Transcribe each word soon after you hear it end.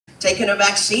taking a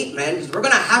back seat, man, because we're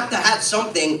going to have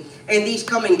something in these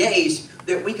coming days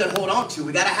that we can hold on to.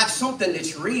 We got to have something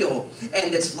that's real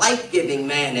and that's life-giving,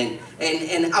 man.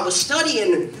 And I was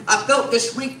studying, I felt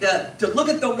this week to look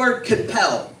at the word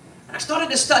compel. I started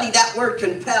to study that word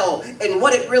compel and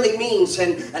what it really means,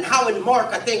 and how in Mark,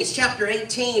 I think it's chapter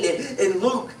 18, and in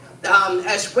Luke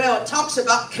as well, it talks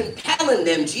about compelling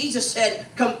them. Jesus said,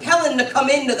 compel them to come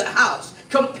into the house.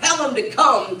 Compel them to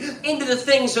come into the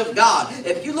things of God.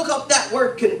 If you look up that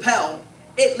word compel,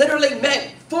 it literally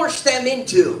meant force them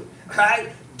into, right?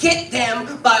 Get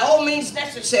them, by all means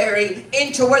necessary,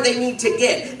 into where they need to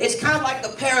get. It's kind of like the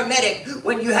paramedic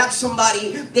when you have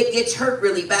somebody that gets hurt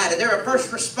really bad, and they're a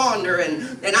first responder,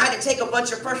 and I had to take a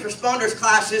bunch of first responders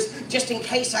classes just in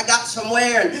case I got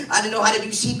somewhere, and I didn't know how to do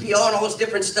CPR and all this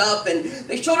different stuff, and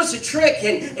they showed us a trick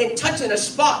in touching a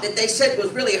spot that they said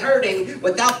was really hurting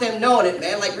without them knowing it,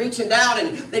 man, like reaching down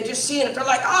and then just seeing it. They're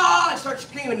like, and start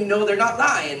screaming. You know they're not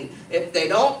lying. If they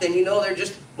don't, then you know they're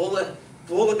just full of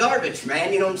garbage,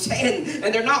 man, you know what I'm saying?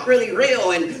 And they're not really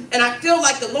real. And I feel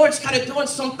like the Lord's kind of doing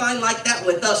something like that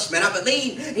with us, man. I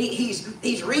believe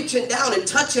He's reaching down and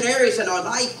touching areas in our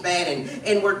life, man,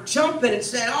 and we're jumping and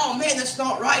saying, oh, man, that's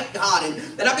not right, God. And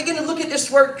then I begin to look at this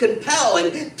word compel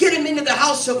and get him into the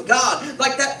house of God,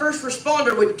 like that first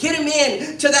responder would get him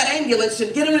in to that ambulance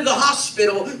and get him to the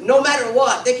hospital no matter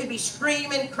what. They could be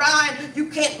screaming, crying, you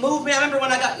can't move me. I remember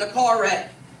when I got in a car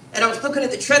wreck, and I was looking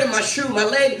at the tread of my shoe. My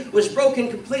leg was broken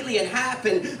completely in half,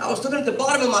 and I was looking at the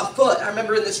bottom of my foot. I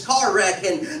remember in this car wreck,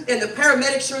 and the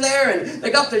paramedics are there, and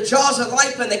they got the jaws of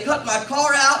life, and they cut my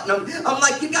car out, and I'm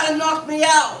like, you got to knock me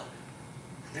out.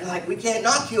 They're like, we can't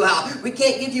knock you out. We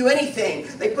can't give you anything.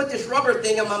 They put this rubber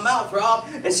thing in my mouth, Rob,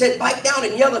 and said, bite down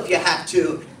and yell if you have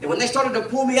to. And when they started to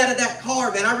pull me out of that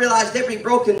car, man, I realized every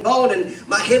broken bone, and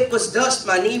my hip was dust,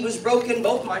 my knee was broken,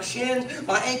 both my shins,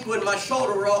 my ankle and my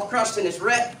shoulder were all crushed in this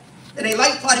wreck. And they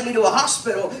light flighted me to a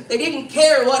hospital. They didn't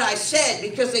care what I said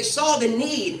because they saw the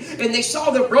need and they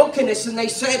saw the brokenness, and they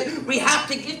said, we have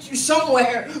to get you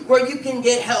somewhere where you can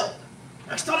get help.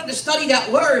 I started to study that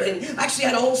word, and actually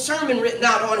had a whole sermon written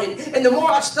out on it. And the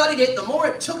more I studied it, the more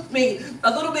it took me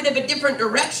a little bit of a different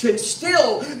direction,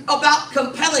 still about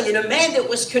compelling. And a man that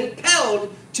was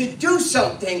compelled to do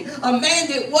something, a man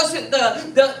that wasn't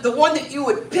the one that you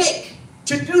would pick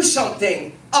to do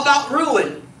something about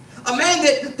ruin. A man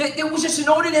that was just an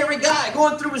ordinary guy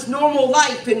going through his normal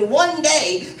life, and one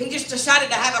day he just decided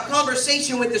to have a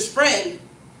conversation with his friend.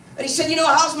 And he said, you know,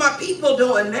 how's my people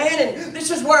doing, man? And this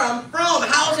is where I'm from.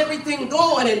 How's everything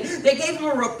going? And they gave him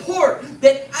a report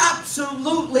that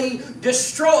absolutely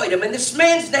destroyed him. And this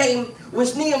man's name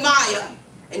was Nehemiah.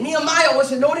 And Nehemiah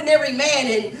was an ordinary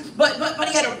man, but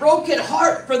he had a broken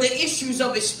heart for the issues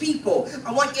of his people.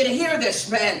 I want you to hear this,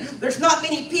 man. There's not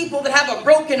many people that have a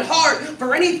broken heart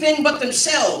for anything but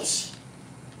themselves.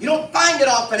 You don't find it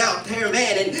often out there,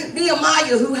 man. And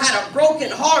Nehemiah, who had a broken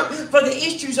heart for the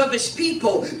issues of his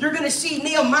people, you're going to see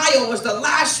Nehemiah was the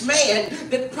last man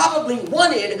that probably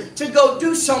wanted to go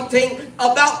do something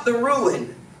about the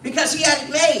ruin. Because he had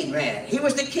it made, man. He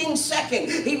was the king's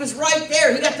second. He was right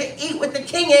there. He got to eat what the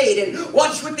king ate and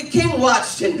watch what the king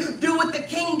watched and do what the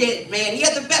king did, man. He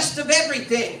had the best of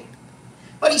everything.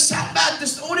 But he sat back,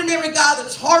 this ordinary guy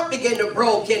that's heart began to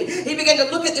break, and he began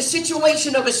to look at the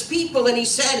situation of his people, and he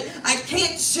said, I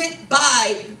can't sit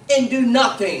by and do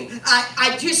nothing.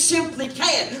 I just simply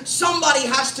can't. Somebody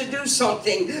has to do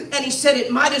something. And he said,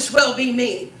 it might as well be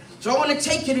me. So I want to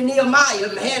take you to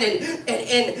Nehemiah, man,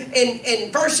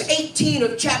 and verse 18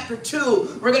 of chapter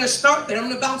 2. We're going to start there. I'm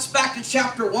going to bounce back to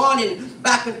chapter 1 and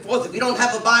back and forth. If you don't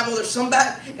have a Bible, there's some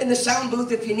back in the sound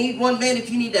booth if you need one, man. If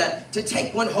you need to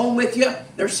take one home with you,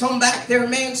 there's some back there,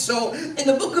 man. So in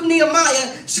the book of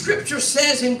Nehemiah, Scripture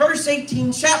says in verse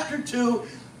 18, chapter 2,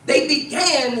 they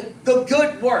began the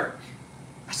good work.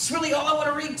 That's really all I want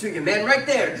to read to you, man, right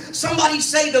there. Somebody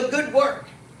say the good work.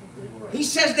 He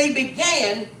says they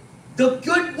began the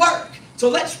good work. So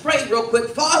let's pray real quick.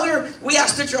 Father, we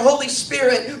ask that your Holy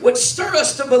Spirit would stir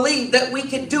us to believe that we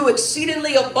can do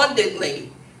exceedingly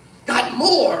abundantly, God,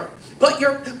 more, but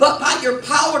by your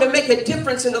power to make a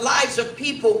difference in the lives of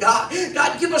people, God.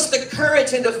 God, give us the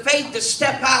courage and the faith to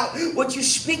step out. Would you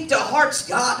speak to hearts,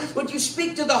 God? Would you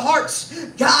speak to the hearts,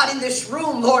 God, in this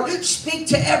room, Lord? Speak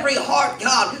to every heart,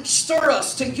 God. Stir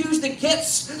us to use the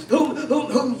gifts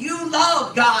whom you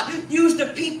love, God. Use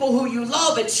the people who you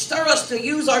love, and stir us to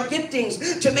use our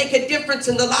giftings to make a difference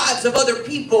in the lives of other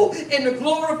people and to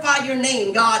glorify your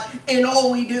name, God, in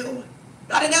all we do.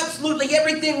 God, in absolutely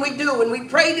everything we do. And we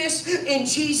pray this in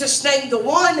Jesus' name, the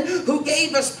one who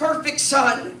gave us perfect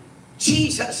Son,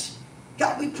 Jesus.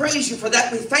 God, we praise you for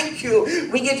that. We thank you.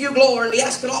 We give you glory. And we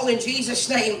ask it all in Jesus'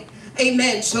 name.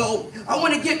 Amen. So I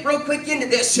want to get real quick into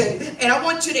this. And I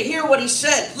want you to hear what he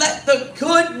said. Let the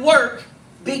good work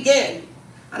begin.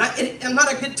 And I'm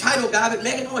not a good title guy, but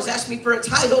Megan always asks me for a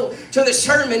title to the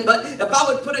sermon. But if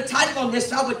I would put a title on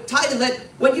this, I would title it,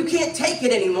 When You Can't Take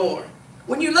It Anymore.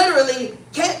 When you literally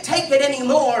can't take it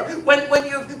anymore,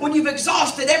 when you've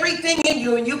exhausted everything in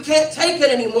you and you can't take it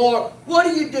anymore, what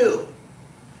do?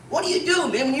 What do you do,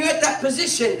 man, when you're at that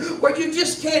position where you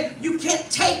just can't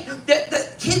take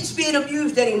the kids being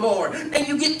abused anymore, and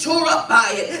you get tore up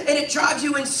by it, and it drives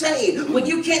you insane? When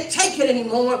you can't take it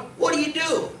anymore, what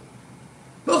do?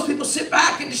 Most people sit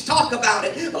back and just talk about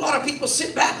it. A lot of people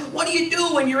sit back. What do you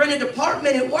do when you're in a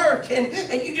department at work and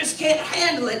you just can't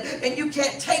handle it and you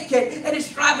can't take it and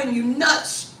it's driving you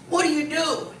nuts? What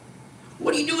do?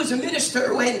 What do you do as a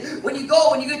minister when you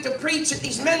go and you get to preach at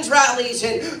these men's rallies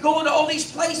and go to all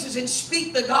these places and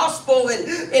speak the gospel,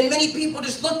 and many people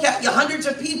just look at you, hundreds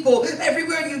of people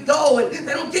everywhere you go, and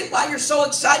they don't get why you're so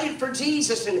excited for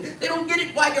Jesus, and they don't get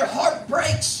it why your heart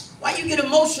breaks, why you get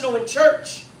emotional in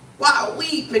church. Why I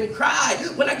weep and cry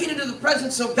when I get into the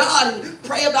presence of God and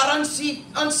pray about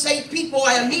unsaved people.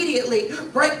 I immediately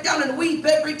break down and weep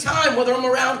every time, whether I'm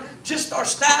around just our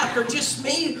staff or just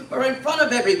me or in front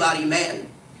of everybody, man.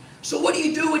 So what do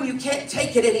you do when you can't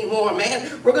take it anymore,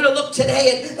 man? We're going to look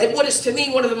today at what is to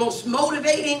me one of the most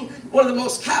motivating, one of the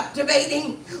most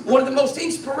captivating, one of the most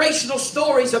inspirational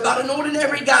stories about an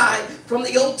ordinary guy from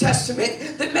the Old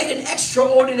Testament that made an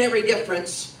extraordinary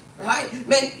difference. Right?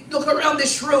 Man, look around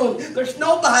this room. There's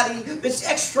nobody that's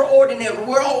extraordinary.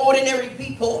 We're all ordinary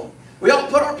people. We all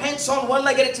put our pants on one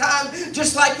leg at a time,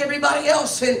 just like everybody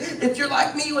else. And if you're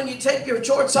like me, when you take your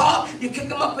shorts off, you kick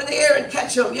them up in the air and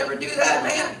catch them. You ever do that,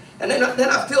 man? And then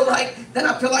I feel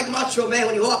like Macho Man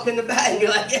when you walk in the back and you're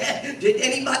like, yeah, did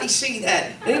anybody see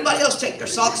that? Anybody else take their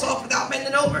socks off without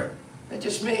bending over? That's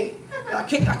just me. I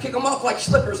kick them off like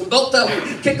slippers, and both of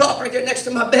them kick off right there next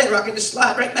to my bed where I can just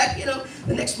slide right back,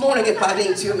 the next morning if I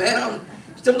need to, man.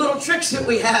 Some little tricks that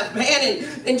we have, man,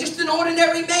 and just an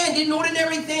ordinary man did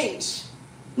ordinary things.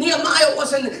 Nehemiah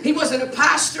wasn't a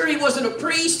pastor, he wasn't a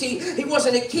priest, he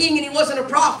wasn't a king, and he wasn't a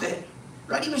prophet.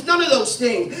 Right? He was none of those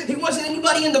things. He wasn't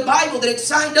anybody in the Bible that had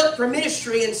signed up for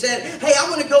ministry and said, hey, I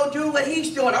want to go do what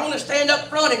he's doing. I want to stand up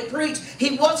front and preach.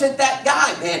 He wasn't that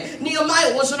guy, man.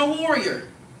 Nehemiah wasn't a warrior.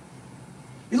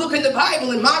 You look in the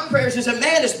Bible, and my prayers as a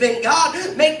man has been,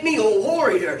 God, make me a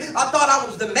warrior. I thought I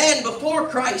was the man before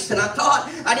Christ, and I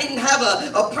thought I didn't have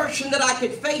a person that I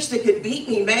could face that could beat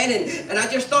me, man, and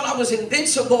I just thought I was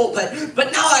invincible,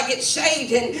 but now I get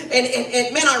saved,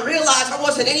 and man, I realized I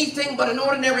wasn't anything but an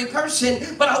ordinary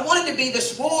person, but I wanted to be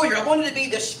this warrior. I wanted to be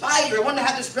this fighter. I wanted to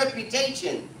have this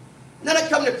reputation. And then I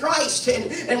come to Christ,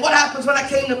 and what happens when I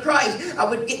came to Christ? I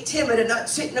would get timid and I'd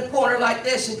sit in the corner like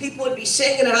this, and people would be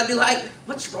singing, and I'd be like,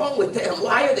 what's wrong with them?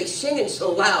 Why are they singing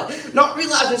so loud? Not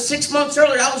realizing 6 months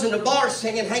earlier I was in the bar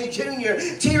singing Hank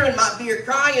Jr., tearing my beer,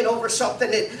 crying over something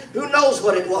that who knows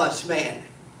what it was, man.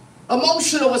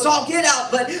 Emotional as all get out,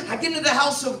 but I get into the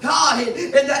house of God,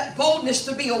 and that boldness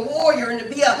to be a warrior and to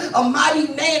be a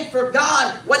mighty man for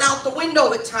God went out the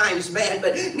window at times, man.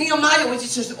 But Nehemiah was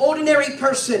just this ordinary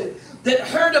person that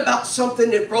heard about something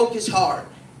that broke his heart.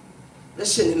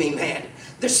 Listen to me, man.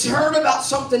 That heard about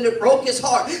something that broke his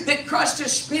heart, that crushed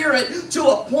his spirit to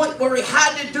a point where he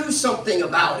had to do something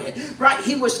about it. Right?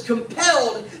 He was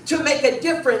compelled to make a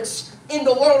difference in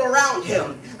the world around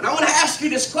him. And I want to ask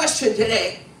you this question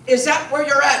today. Is that where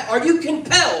you're at? Are you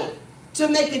compelled to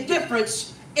make a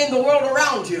difference in the world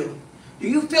around you? Do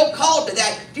you feel called to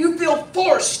that? Do you feel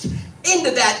forced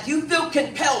into that? Do you feel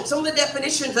compelled? Some of the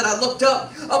definitions that I looked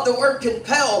up of the word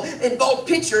compel involved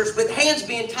pictures with hands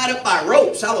being tied up by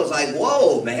ropes. I was like,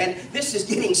 whoa, man, this is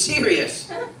getting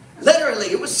serious. Literally,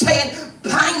 it was saying,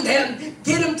 bind them,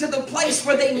 get them to the place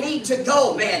where they need to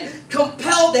go, man.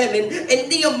 Compel them. And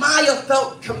Nehemiah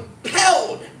felt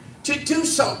compelled to do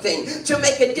something, to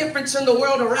make a difference in the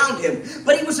world around him.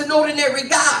 But he was an ordinary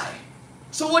guy.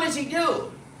 So what does he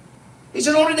do? He's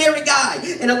an ordinary guy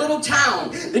in a little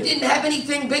town that didn't have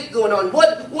anything big going on.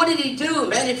 What did he do,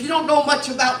 man? If you don't know much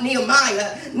about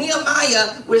Nehemiah,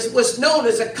 Nehemiah was known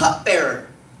as a cupbearer.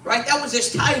 Right? That was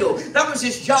his title. That was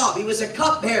his job. He was a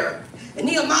cupbearer. And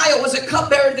Nehemiah was a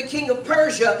cupbearer to the king of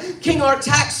Persia, King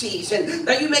Artaxerxes. And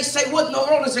now you may say, what in the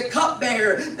world is a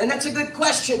cupbearer? And that's a good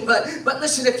question. But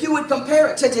listen, if you would compare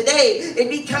it to today, it'd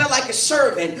be kind of like a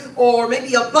servant or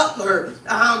maybe a butler.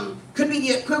 Could be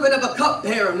the equivalent of a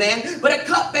cupbearer, man. But a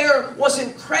cupbearer was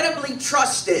incredibly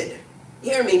trusted.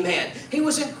 Hear me, man. He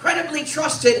was incredibly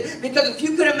trusted because if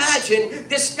you could imagine,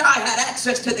 this guy had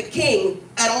access to the king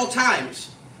at all times.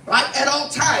 Right? At all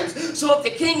times. So if the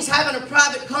king's having a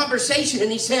private conversation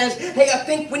and he says, hey, I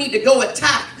think we need to go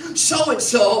attack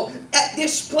so-and-so at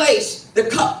this place, the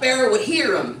cupbearer would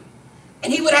hear him.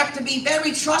 And he would have to be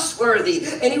very trustworthy,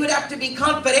 and he would have to be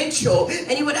confidential,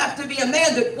 and he would have to be a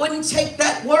man that wouldn't take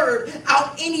that word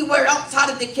out anywhere outside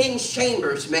of the king's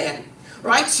chambers, man.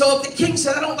 Right? So if the king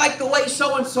said, I don't like the way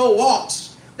so-and-so walks,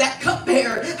 that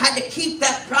cupbearer had to keep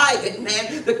that private,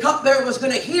 man. The cupbearer was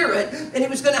going to hear it, and he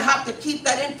was going to have to keep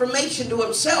that information to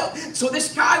himself. So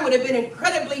this guy would have been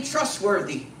incredibly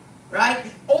trustworthy, right?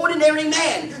 Ordinary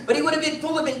man, but he would have been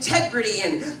full of integrity,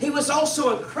 and he was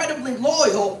also incredibly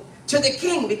loyal to the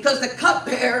king because the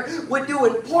cupbearer would do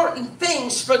important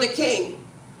things for the king.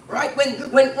 Right?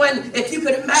 When, if you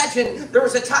could imagine, there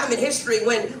was a time in history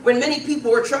when many people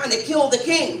were trying to kill the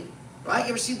king. Right? You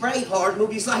ever see Braveheart,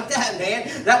 movies like that,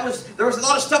 man? There was a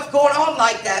lot of stuff going on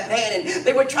like that, man. And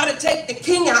they would try to take the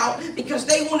king out because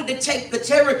they wanted to take the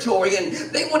territory and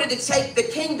they wanted to take the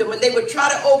kingdom, and they would try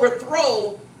to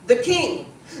overthrow the king.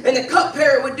 And the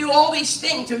cupbearer would do all these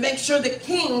things to make sure the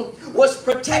king was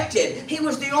protected. He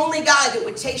was the only guy that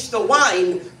would taste the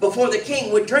wine before the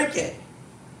king would drink it.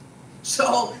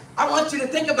 So I want you to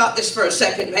think about this for a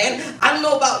second, man. I don't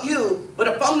know about you, but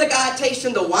if I'm the guy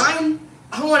tasting the wine,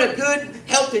 I want a good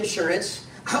health insurance.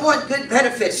 I want good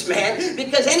benefits, man.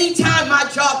 Because anytime my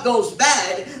job goes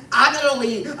bad, I'm not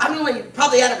only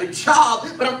probably out of a job,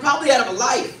 but I'm probably out of a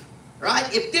life.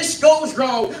 Right? If this goes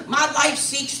wrong, my life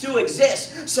ceases to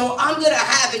exist. So I'm going to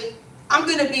have it.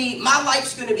 My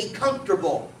life's going to be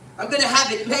comfortable. I'm going to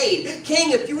have it made.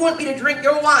 King, if you want me to drink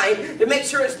your wine to make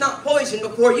sure it's not poison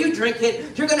before you drink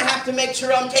it, you're going to have to make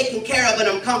sure I'm taken care of and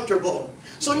I'm comfortable.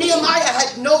 So Nehemiah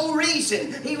had no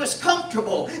reason. He was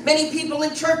comfortable. Many people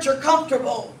in church are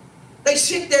comfortable. They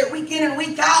sit there week in and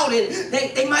week out, and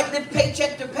they might live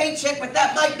paycheck to paycheck, but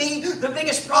that might be the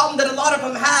biggest problem that a lot of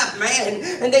them have, man.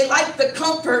 And they like the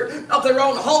comfort of their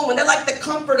own home, and they like the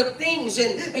comfort of things,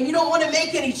 and you don't want to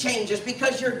make any changes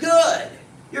because you're good.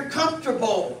 You're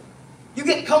comfortable. You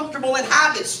get comfortable in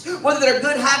habits, whether they're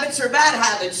good habits or bad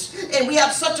habits. And we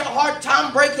have such a hard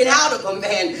time breaking out of them,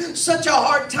 man. Such a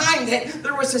hard time that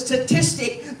there was a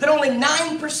statistic that only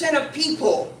 9% of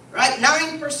people, right?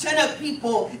 9% of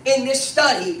people in this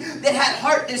study that had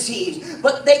heart disease,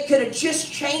 but they could have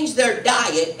just changed their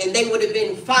diet and they would have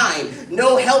been fine.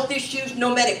 No health issues,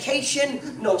 no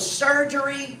medication, no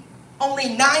surgery.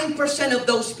 Only 9% of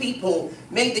those people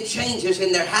made the changes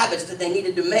in their habits that they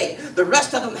needed to make. The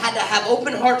rest of them had to have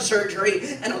open heart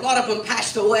surgery, and a lot of them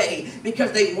passed away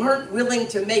because they weren't willing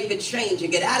to make a change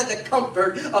and get out of the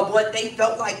comfort of what they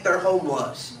felt like their home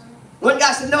was. One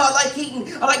guy said, no, I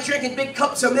like drinking big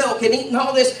cups of milk and eating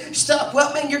all this stuff.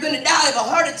 Well, man, you're going to die of a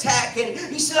heart attack. And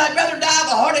he said, I'd rather die of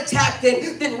a heart attack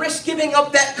than risk giving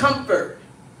up that comfort.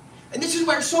 And this is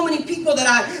where so many people that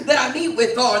I meet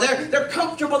with are. They're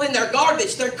comfortable in their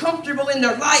garbage. They're comfortable in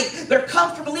their life. They're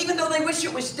comfortable even though they wish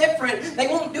it was different. They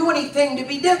won't do anything to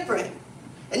be different.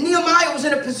 And Nehemiah was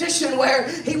in a position where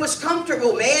he was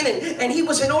comfortable, man, and he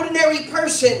was an ordinary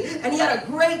person, and he had a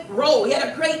great role. He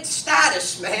had a great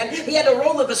status, man. He had the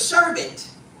role of a servant,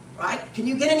 right? Can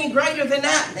you get any greater than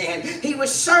that, man? He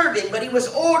was serving, but he was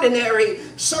ordinary,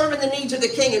 serving the needs of the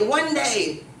king. And one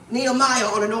day, Nehemiah,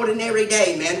 on an ordinary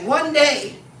day, man, one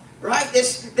day, right,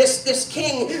 this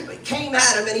king came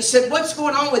at him and he said, what's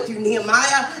going on with you,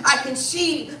 Nehemiah? I can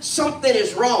see something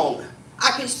is wrong.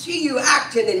 I can see you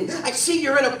acting, and I see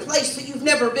you're in a place that you've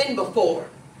never been before.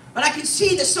 But I can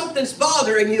see that something's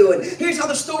bothering you. And here's how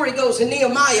the story goes in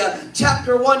Nehemiah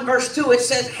chapter 1, verse 2. It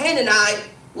says, Hanani,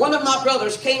 one of my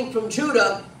brothers, came from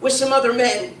Judah with some other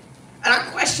men. And I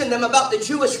questioned them about the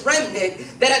Jewish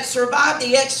remnant that had survived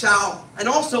the exile and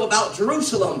also about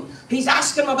Jerusalem. He's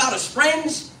asking them about his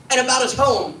friends and about his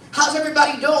home. How's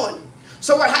everybody doing?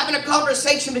 So we're having a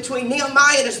conversation between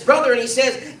Nehemiah and his brother, and he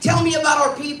says, tell me about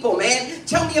our people, man.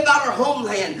 Tell me about our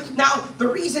homeland. Now, the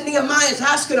reason Nehemiah is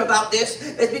asking about this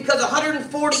is because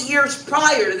 140 years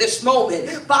prior to this moment,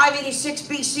 586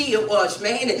 BC it was,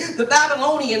 man, the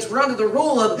Babylonians were under the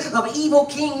rule of evil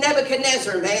King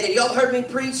Nebuchadnezzar, man, and y'all heard me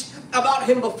preach about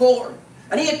him before.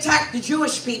 And he attacked the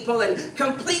Jewish people and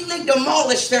completely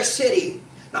demolished their city.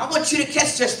 Now, I want you to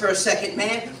catch this for a second,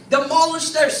 man.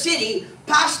 Demolished their city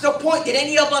past the point that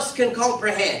any of us can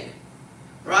comprehend.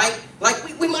 Right?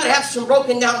 Like we might have some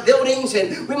broken down buildings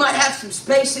and we might have some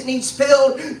space that needs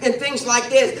filled and things like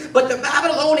this. But the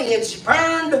Babylonians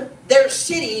burned their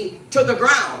city to the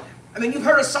ground. I mean, you've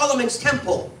heard of Solomon's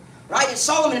temple. Right? And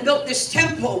Solomon built this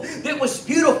temple that was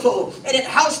beautiful, and it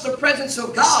housed the presence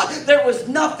of God. There was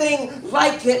nothing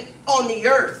like it on the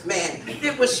earth, man.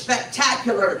 It was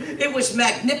spectacular. It was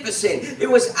magnificent. It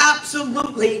was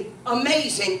absolutely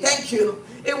amazing. Thank you.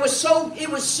 It was so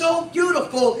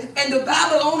beautiful, and the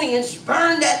Babylonians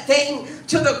burned that thing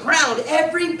to the ground.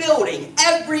 Every building,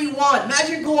 every one.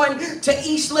 Imagine going to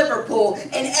East Liverpool,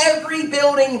 and every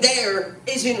building there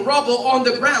is in rubble on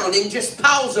the ground, in just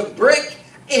piles of brick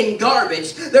and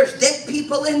garbage. There's dead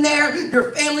people in there.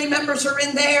 Your family members are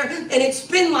in there, and it's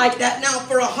been like that now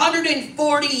for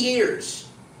 140 years.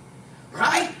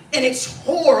 Right? And it's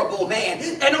horrible, man.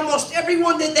 And almost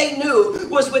everyone that they knew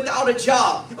was without a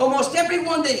job. Almost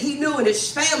everyone that he knew in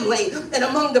his family and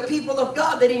among the people of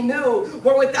God that he knew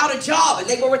were without a job. And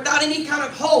they were without any kind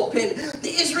of hope. And the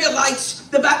Israelites,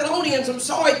 the Babylonians,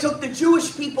 took the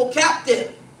Jewish people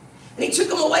captive. And he took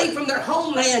them away from their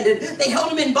homeland, and they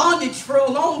held them in bondage for a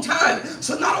long time.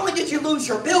 So not only did you lose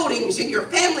your buildings and your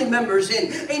family members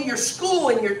and your school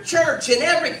and your church and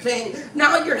everything,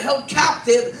 now you're held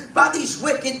captive by these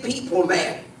wicked people,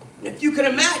 man. And if you can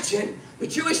imagine, the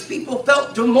Jewish people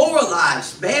felt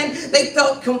demoralized, man. They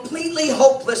felt completely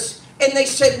hopeless, and they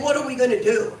said, what are we going to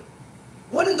do?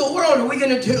 What in the world are we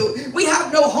going to do? We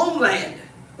have no homeland.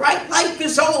 Right? Life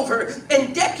is over.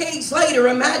 And decades later,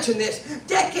 imagine this,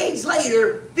 decades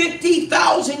later,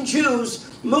 50,000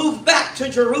 Jews moved back to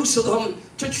Jerusalem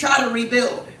to try to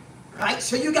rebuild. Right?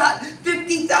 So you got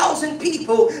 50,000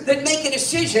 people that make a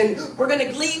decision. We're going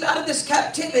to leave out of this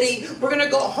captivity. We're going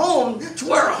to go home to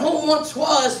where our home once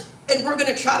was. And we're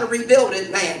going to try to rebuild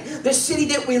it, man. The city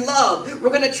that we love. We're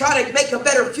going to try to make a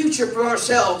better future for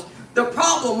ourselves. The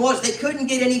problem was they couldn't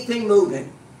get anything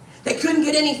moving. They couldn't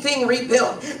get anything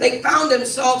rebuilt. They found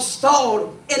themselves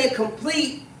stalled in a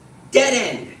complete dead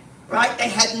end. Right? They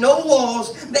had no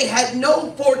walls. They had no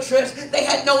fortress. They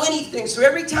had no anything. So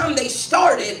every time they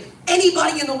started,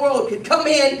 anybody in the world could come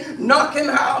in, knock them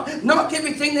out, knock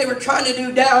everything they were trying to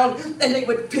do down, and they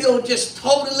would feel just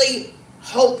totally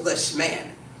hopeless,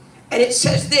 man. And it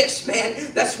says this,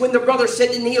 man. That's when the brother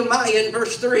said to Nehemiah in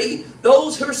verse 3,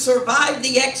 those who survived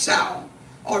the exile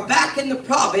are back in the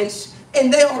province,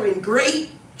 and they are in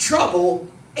great trouble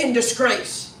and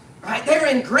disgrace. Right? They're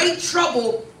in great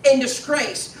trouble and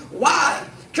disgrace. Why?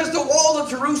 Because the wall of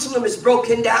Jerusalem is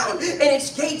broken down and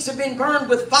its gates have been burned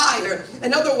with fire.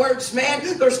 In other words,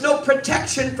 man, there's no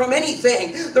protection from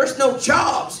anything. There's no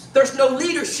jobs. There's no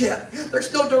leadership.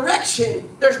 There's no direction.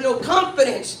 There's no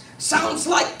confidence. Sounds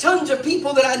like tons of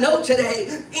people that I know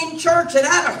today in church and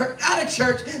out of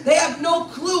church. They have no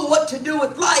clue what to do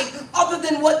with life other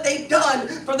than what they've done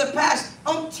for the past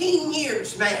umpteen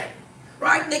years, man.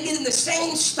 Right? They get in the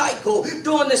same cycle,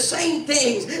 doing the same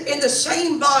things, in the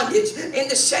same bondage, in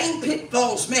the same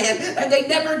pitfalls, man. And they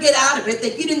never get out of it.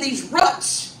 They get in these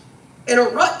ruts. And a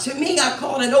rut, to me, I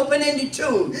call it an open-ended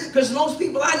tomb. Because most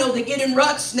people I know that get in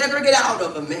ruts never get out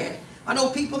of them, man. I know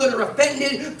people that are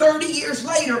offended 30 years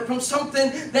later from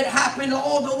something that happened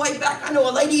all the way back. I know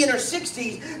a lady in her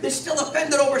 60s that's still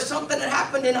offended over something that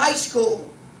happened in high school.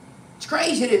 It's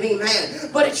crazy to me, man.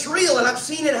 But it's real, and I've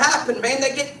seen it happen, man.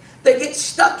 They get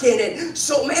stuck in it.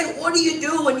 So, man, what do you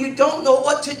do when you don't know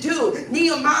what to do?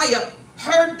 Nehemiah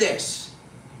heard this,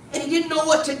 and he didn't know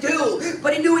what to do,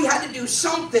 but he knew he had to do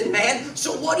something, man.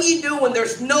 So what do you do when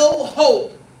there's no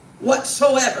hope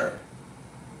whatsoever?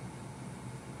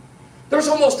 There's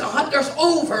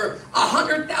over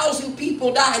 100,000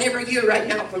 people dying every year right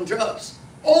now from drugs.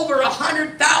 Over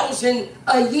 100,000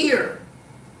 a year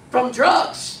from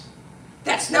drugs.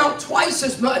 That's now twice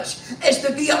as much as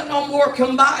the Vietnam War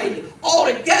combined.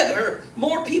 Altogether,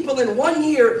 more people in 1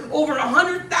 year, over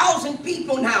 100,000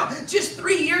 people now. Just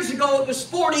 3 years ago, it was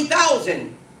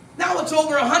 40,000. Now it's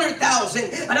over 100,000.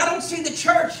 And I don't see the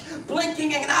church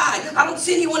blinking an eye. I don't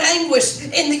see anyone anguished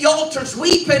in the altars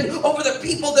weeping over the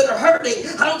people that are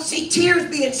hurting. I don't see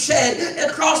tears being shed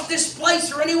across this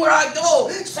place or anywhere I go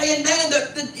saying, man,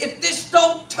 if this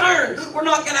don't turn, we're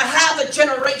not going to have a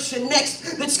generation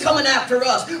next that's coming after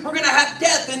us. We're going to have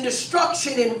death and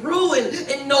destruction and ruin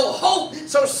and no hope.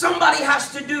 So somebody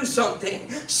has to do something.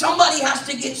 Somebody has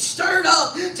to get stirred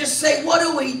up to say, what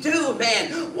do we do,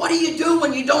 man? What do you do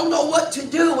when you don't know what to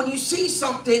do, when you see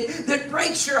something that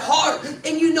breaks your heart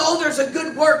and you know there's a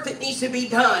good work that needs to be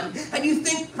done and you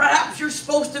think perhaps you're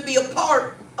supposed to be a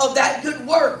part of that good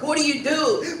work? What do you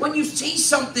do when you see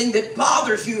something that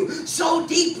bothers you so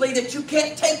deeply that you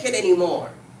can't take it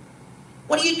anymore?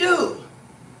 What do you do?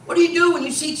 What do you do when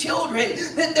you see children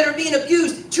that are being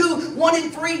abused? 1 in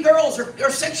 3 girls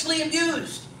are sexually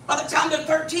abused. By the time they're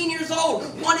 13 years old,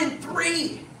 1 in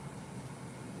 3.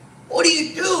 What do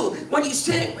you do when you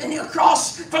sit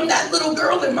across from that little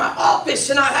girl in my office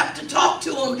and I have to talk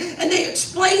to them and they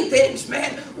explain things,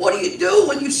 man? What do you do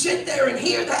when you sit there and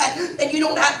hear that and you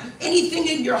don't have anything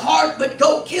in your heart but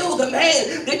go kill the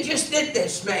man that just did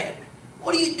this, man?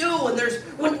 What do you do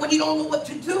when you don't know what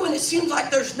to do and it seems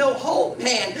like there's no hope,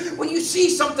 man? When you see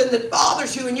something that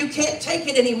bothers you and you can't take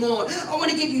it anymore, I want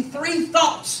to give you 3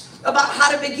 thoughts about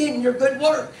how to begin your good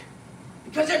work.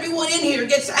 Because everyone in here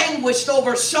gets anguished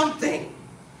over something.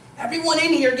 Everyone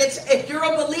in here gets, if you're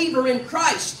a believer in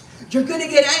Christ, you're going to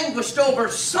get anguished over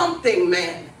something,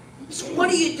 man. So what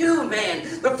do you do,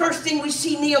 man? The first thing we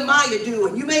see Nehemiah do,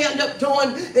 and you may end up doing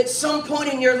at some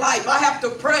point in your life, I have to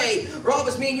pray. Rob,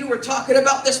 as me and you were talking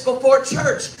about this before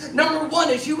church. Number 1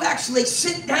 is you actually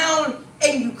sit down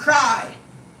and you cry.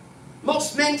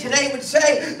 Most men today would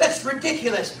say, that's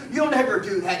ridiculous. You'll never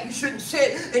do that. You shouldn't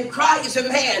sit and cry as a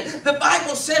man. The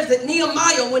Bible says that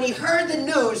Nehemiah, when he heard the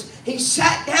news, he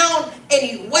sat down and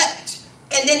he wept.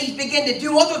 And then he began to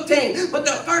do other things. But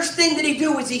the first thing that he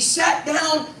did was he sat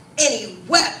down and he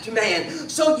wept, man.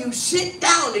 So you sit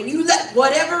down and you let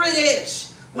whatever it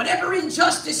is, whatever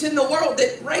injustice in the world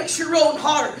that breaks your own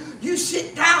heart, you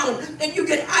sit down and you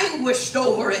get anguished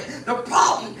over it. The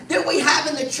problem that we have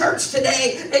in the church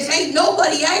today is ain't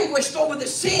nobody anguished over the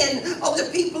sin of the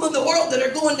people in the world that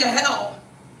are going to hell.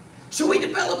 So we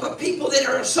develop a people that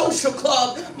are a social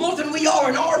club more than we are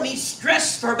an army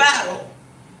dressed for battle.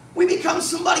 We become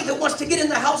somebody that wants to get in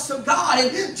the house of God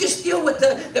and just deal with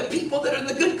the people that are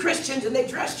the good Christians and they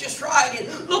dress just right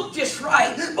and look just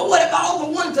right. But what about all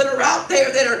the ones that are out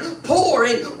there that are poor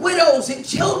and widows and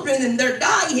children and they're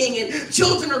dying and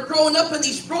children are growing up in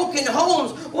these broken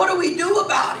homes? What do we do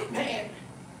about it, man?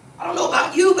 I don't know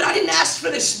about you, but I didn't ask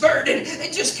for this burden.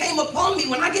 It just came upon me.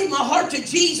 When I gave my heart to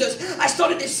Jesus, I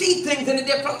started to see things in a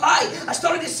different light. I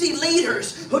started to see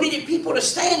leaders who needed people to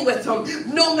stand with them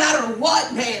no matter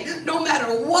what, man. No matter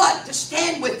what, to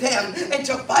stand with them and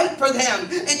to fight for them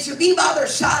and to be by their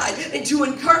side and to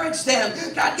encourage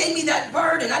them. God gave me that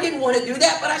burden. I didn't want to do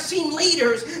that, but I seen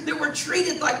leaders that were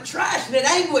treated like trash and it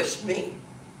anguished me.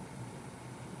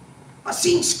 I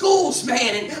seen schools,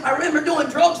 man, and I remember doing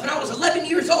drugs when I was 11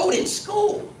 years old in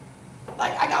school.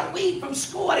 Like, I got weed from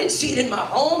school. I didn't see it in my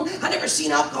home. I never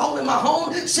seen alcohol in my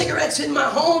home, cigarettes in my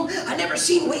home. I never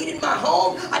seen weed in my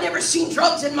home. I never seen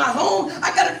drugs in my home.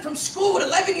 I got it from school at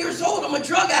 11 years old. I'm a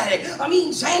drug addict. I'm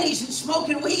eating Xannies and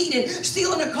smoking weed and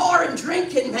stealing a car and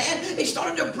drinking, man. It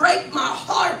started to break my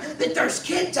heart that there's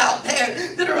kids out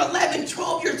there that are 11,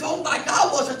 12 years old like I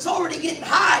was. It's already getting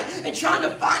high and trying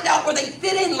to find out where they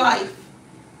fit in life.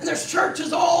 And there's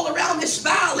churches all around this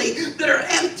valley that are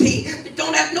empty, that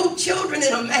don't have no children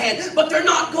in them, man. But they're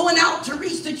not going out to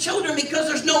reach the children because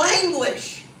there's no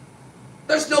anguish.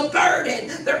 There's no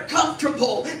burden. They're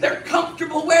comfortable. They're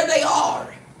comfortable where they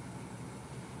are.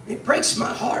 It breaks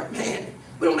my heart, man.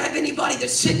 We don't have anybody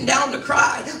that's sitting down to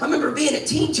cry. I remember being at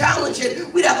Teen Challenge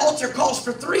and we'd have altar calls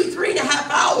for 3.5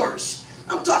 hours.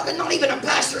 I'm talking not even a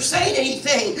pastor saying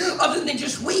anything other than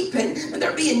just weeping and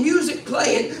there being music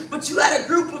playing. But you had a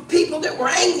group of people that were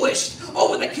anguished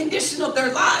over the condition of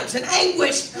their lives and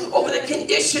anguished over the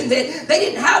condition that they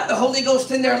didn't have the Holy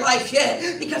Ghost in their life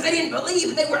yet because they didn't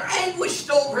believe. They were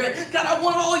anguished over it. God, I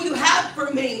want all you have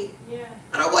for me. Yeah.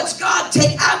 And I watch God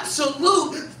take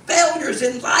absolute failures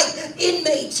in life,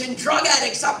 inmates and drug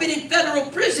addicts. I've been in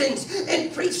federal prisons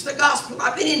and preached the gospel.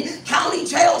 I've been in county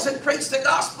jails and preached the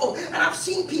gospel. And I've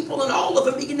seen people in all of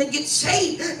them begin to get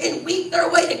saved and weep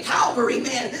their way to Calvary,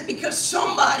 man, because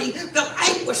somebody felt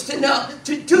anguished enough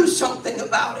to do something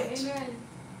about it. Amen.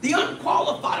 The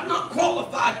unqualified, I'm not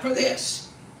qualified for this.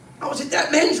 I was at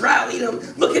that men's rally and I'm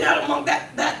looking out among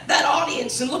that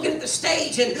audience and looking at the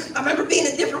stage, and I remember being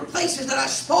in different places that I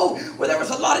spoke where there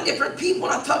was a lot of different people,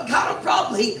 and I thought, God, I'm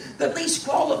probably the least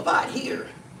qualified here.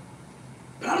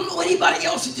 But I don't know anybody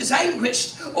else that just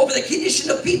anguished over the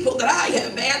condition of people that I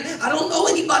am, man. I don't know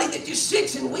anybody that just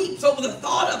sits and weeps over the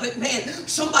thought of it, man.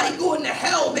 Somebody going to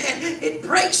hell, man. It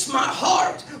breaks my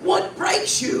heart. What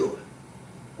breaks you?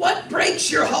 What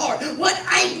breaks your heart? What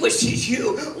anguishes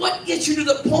you? What gets you to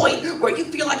the point where you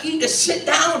feel like you need to sit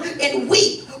down and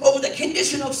weep over the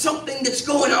condition of something that's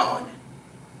going on?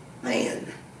 Man,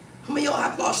 how many of y'all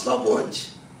have lost loved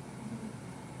ones?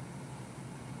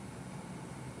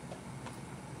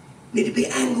 Need to be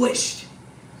anguished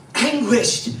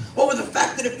over the fact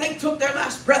fact that if they took their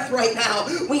last breath right now,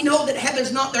 we know that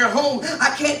heaven's not their home.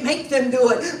 I can't make them do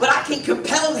it, but I can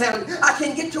compel them. I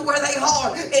can get to where they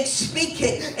are and speak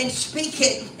it and speak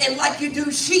it. And like you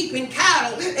do sheep and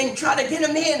cattle, and try to get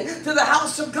them in to the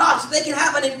house of God so they can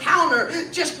have an encounter,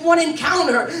 just one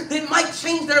encounter that might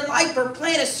change their life or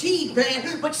plant a seed,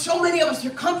 man. But so many of us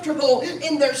are comfortable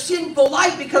in their sinful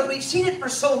life because we've seen it for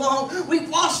so long. We've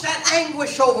lost that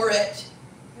anguish over it.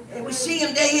 And we see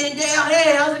him day in and day out.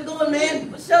 Hey, how's it going, man?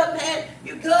 What's up, man?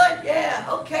 You good? Yeah.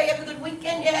 Okay, have a good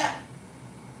weekend? Yeah.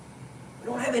 We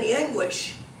don't have any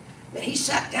anguish. And he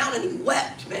sat down and he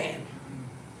wept, man.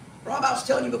 Rob, I was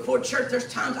telling you before church,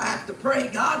 there's times I have to pray,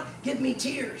 God, give me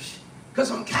tears.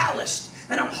 Because I'm calloused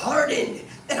and I'm hardened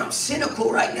and I'm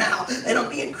cynical right now and I'm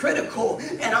being critical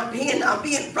and I'm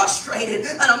being frustrated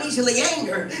and I'm easily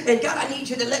angered. And God, I need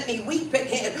you to let me weep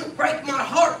again. Break my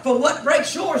heart for what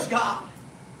breaks yours, God.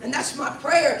 And that's my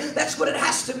prayer. That's what it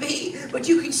has to be. But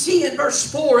you can see in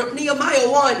verse 4 of Nehemiah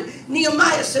 1,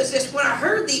 Nehemiah says this, when I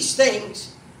heard these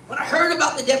things, when I heard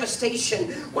about the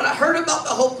devastation, when I heard about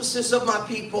the hopelessness of my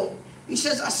people, he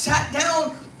says, I sat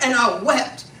down and I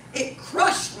wept. It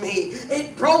crushed me.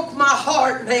 It broke my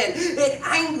heart, man. It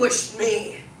anguished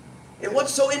me. And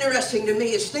what's so interesting to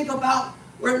me is think about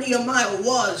where Nehemiah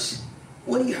was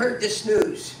when he heard this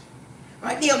news.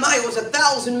 Right? Nehemiah was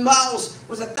 1,000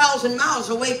 miles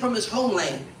away from his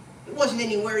homeland. It wasn't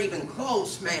anywhere even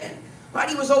close, man. Right?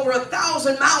 He was over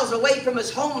 1,000 miles away from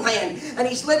his homeland, and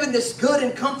he's living this good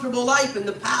and comfortable life in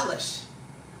the palace.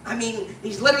 I mean,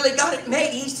 he's literally got it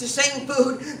made. He eats the same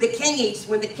food the king eats.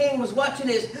 When the king was watching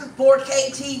his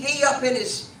 4K TV up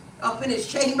in his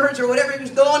chambers or whatever he was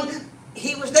doing,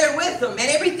 he was there with them. And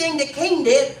everything the king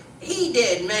did, he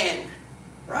did, man.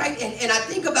 Right? And I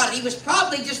think about it, he was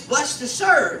probably just blessed to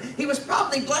serve. He was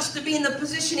probably blessed to be in the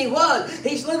position he was.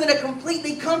 He's living a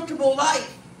completely comfortable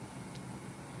life.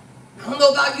 I don't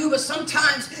know about you, but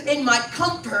sometimes in my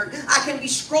comfort, I can be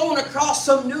scrolling across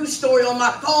some news story on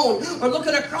my phone or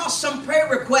looking across some prayer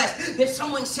request that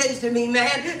someone says to me,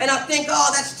 man, and I think,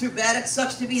 oh, that's too bad. It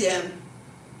sucks to be them.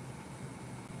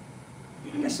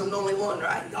 I guess I'm the only one,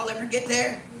 right? Y'all ever get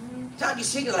there? Sometimes you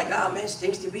see, you're like, oh, man, it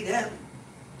stinks to be them.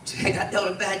 I got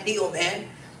dealt a bad deal, man.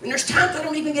 And there's times I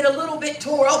don't even get a little bit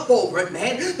tore up over it,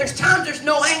 man. There's times there's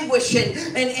no anguish, and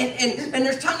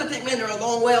there's times I think, man, they're a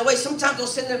long way away. Sometimes they'll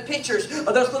send them pictures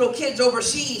of those little kids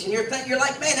overseas, and you're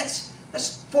like, man,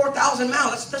 that's 4,000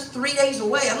 miles. That's 3 days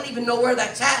away. I don't even know where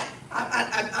that's at.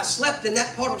 I slept in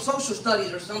that part of social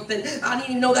studies or something. I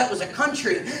didn't even know that was a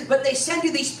country. But they send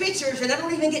you these pictures, and I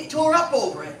don't even get tore up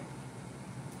over it.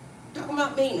 I'm talking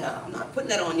about me now. I'm not putting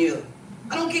that on you.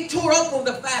 I don't get tore up over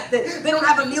the fact that they don't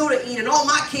have a meal to eat. And all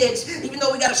my kids, even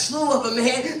though we got a slew of them,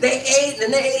 man, they ate and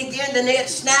then they ate again, then they had a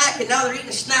snack, and now they're eating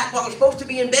a snack while they're supposed to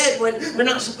be in bed when they're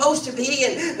not supposed to be,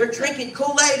 and they're drinking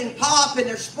Kool-Aid and pop, and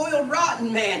they're spoiled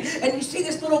rotten, man. And you see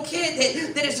this little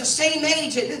kid that is the same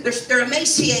age, and they're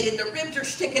emaciated, their ribs are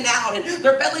sticking out, and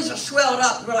their bellies are swelled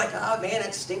up. And we're like, oh man,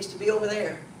 that stinks to be over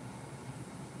there.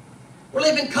 We're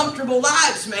living comfortable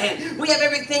lives, man. We have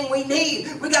everything we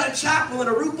need. We got a chapel and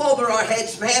a roof over our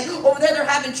heads, man. Over there, they're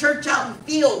having church out in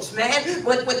fields, man,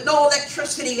 with no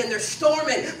electricity, and they're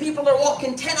storming. People are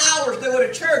walking 10 hours to go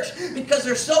to church because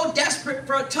they're so desperate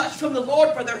for a touch from the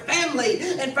Lord for their family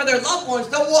and for their loved ones.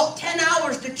 They'll walk 10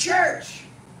 hours to church.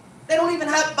 They don't even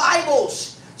have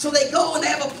Bibles. So they go and they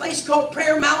have a place called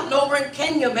Prayer Mountain over in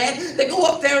Kenya, man. They go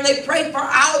up there and they pray for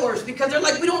hours because they're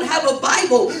like, we don't have a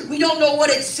Bible. We don't know what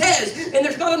it says. And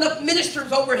there's not enough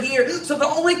ministers over here. So the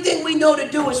only thing we know to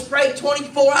do is pray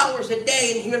 24 hours a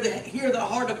day and hear the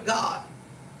heart of God.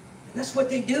 And that's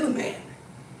what they do, man.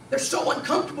 They're so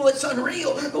uncomfortable, it's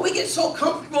unreal. But we get so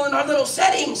comfortable in our little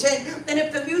settings. And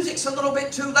if the music's a little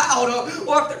bit too loud,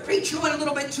 or if the preacher went a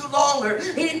little bit too long, or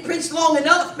he didn't preach long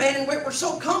enough, man, and we're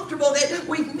so comfortable that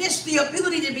we've missed the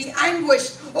ability to be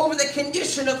anguished over the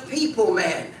condition of people,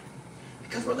 man.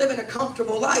 Because we're living a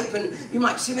comfortable life, and you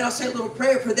might see me, I'll say a little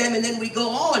prayer for them, and then we go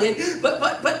on.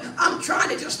 But I'm trying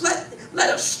to just let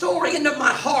a story into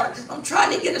my heart. I'm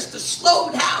trying to get us to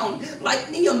slow down like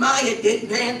Nehemiah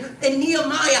did, man. And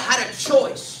Nehemiah had a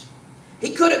choice.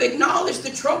 He could have acknowledged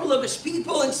the trouble of his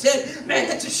people and said, man,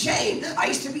 that's a shame. I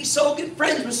used to be so good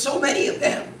friends with so many of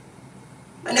them.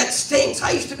 And that stinks.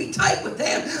 I used to be tight with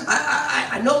them.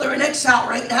 I know they're in exile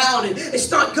right now, and it's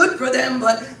not good for them,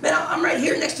 but man, I'm right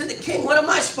here next to the king. What am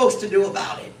I supposed to do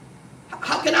about it?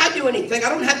 How can I do anything? I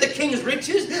don't have the king's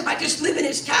riches. I just live in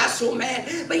his castle,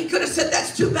 man. But he could have said,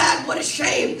 that's too bad. What a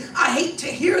shame. I hate to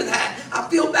hear that. I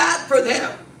feel bad for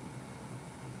them.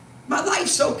 My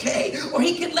life's okay. Or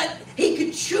he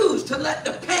could choose to let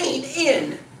the pain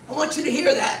in. I want you to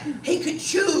hear that. He could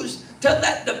choose to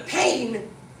let the pain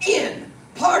in.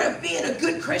 Part of being a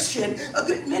good Christian, a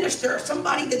good minister,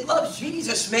 somebody that loves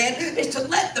Jesus, man, is to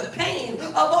let the pain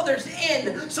of others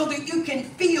in so that you can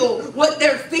feel what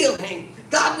they're feeling.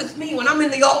 God with me, when I'm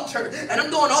in the altar and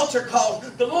I'm doing altar calls,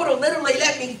 the Lord will literally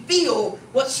let me feel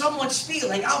what someone's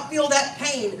feeling. I'll feel that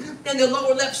pain in the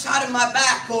lower left side of my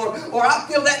back, or I'll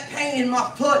feel that pain in my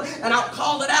foot, and I'll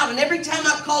call it out. And every time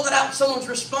I call it out, someone's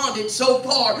responded so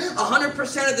far,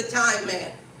 100% of the time,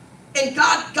 man. And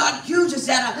God uses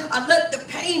that. I let the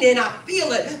pain in. I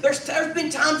feel it. There's been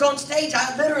times on stage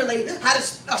I literally had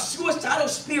a suicidal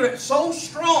spirit so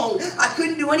strong I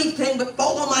couldn't do anything but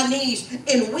fall on my knees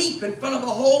and weep in front of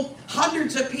a whole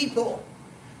hundreds of people.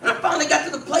 And I finally got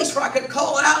to the place where I could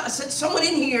call it out. I said, someone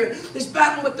in here is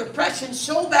battling with depression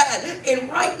so bad. And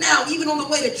right now, even on the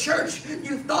way to church,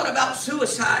 you thought about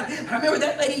suicide. I remember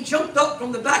that lady jumped up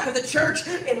from the back of the church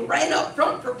and ran up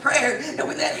front for prayer. And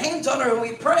we had hands on her and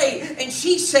we prayed. And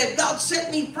she said, God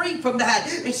set me free from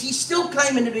that. And she's still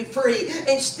claiming to be free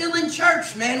and still in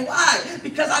church, man. Why?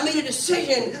 Because I made a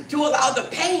decision to allow the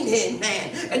pain in,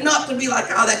 man. And not to be like,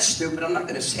 oh, that's stupid. I'm not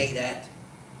going to say that.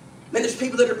 Man, there's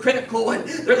people that are critical and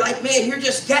they're like, man, you're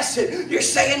just guessing. You're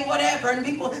saying whatever. And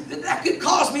people, that could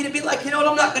cause me to be like, you know what,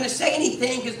 I'm not going to say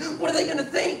anything because what are they going to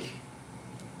think?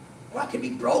 Or I could be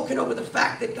broken over the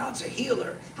fact that God's a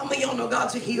healer. How many of y'all know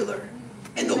God's a healer?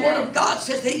 And the Word of God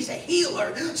says that He's a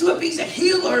healer. So if He's a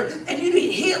healer and you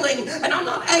need healing, and I'm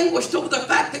not anguished over the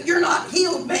fact that you're not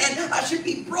healed, man, I should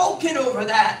be broken over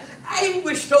that.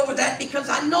 Anguished over that because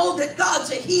I know that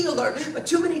God's a healer. But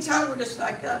too many times we're just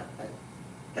like,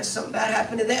 guess something bad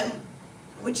happened to them.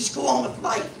 We just go on with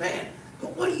life, man.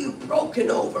 But what are you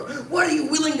broken over? What are you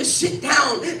willing to sit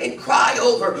down and cry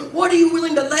over? What are you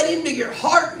willing to let into your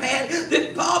heart, man,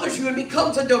 that bothers you and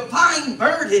becomes a divine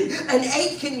burden, an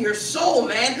ache in your soul,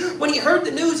 man? When he heard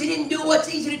the news, he didn't do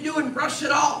what's easy to do and brush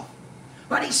it off.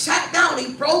 But he sat down,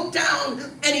 he broke down,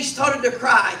 and he started to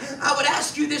cry. I would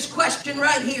ask you this question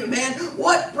right here, man.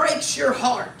 What breaks your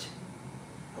heart?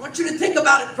 I want you to think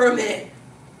about it for a minute.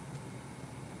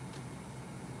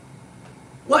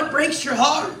 What breaks your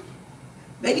heart?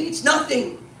 Maybe it's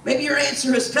nothing. Maybe your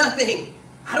answer is nothing.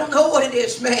 I don't know what it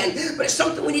is, man. But it's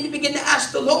something we need to begin to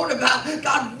ask the Lord about.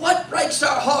 God, what breaks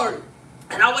our heart?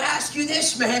 And I would ask you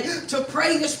this, man, to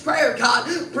pray this prayer. God,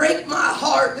 break my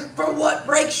heart for what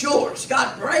breaks yours.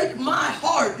 God, break my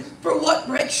heart for what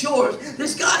breaks yours.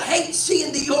 Does God hate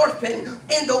seeing the orphan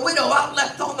and the widow out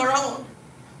left on their own?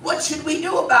 What should we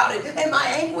do about it? Am I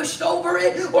anguished over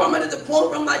it? Or am I to the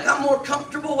point where I'm like, I'm more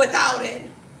comfortable without it?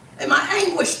 Am I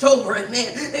anguished over it,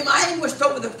 man? Am I anguished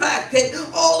over the fact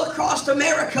that all across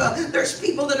America, there's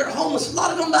people that are homeless, a lot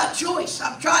of them by choice.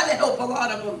 I've tried to help a lot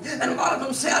of them, and a lot of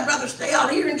them say, I'd rather stay out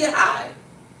here and get high.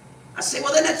 I say,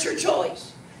 well, then that's your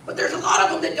choice. But there's a lot of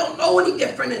them that don't know any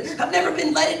different and have never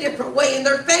been led a different way, and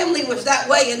their family was that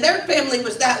way, and their family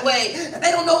was that way, and they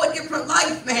don't know a different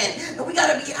life, man. And we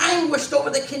got to be anguished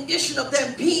over the condition of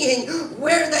them being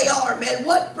where they are, man.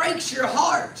 What breaks your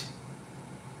heart?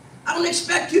 I don't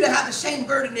expect you to have the same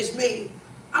burden as me.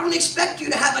 I don't expect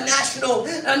you to have a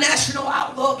national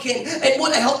outlook and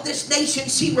want to help this nation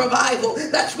see revival.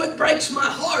 That's what breaks my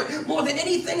heart more than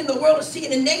anything in the world, is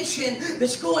seeing a nation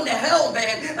that's going to hell,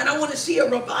 man. And I want to see a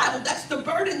revival. That's the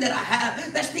burden that I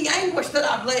have. That's the anguish that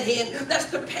I've let in. That's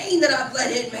the pain that I've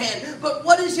let in, man. But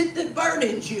what is it that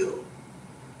burdens you?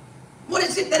 What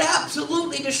is it that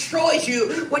absolutely destroys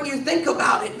you when you think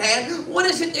about it, man? What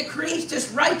is it that creates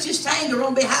this righteous anger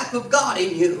on behalf of God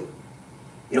in you?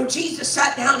 You know, Jesus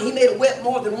sat down, he made a whip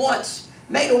more than once.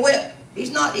 Made a whip. He's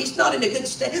not in a good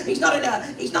state. He's not in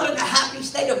a happy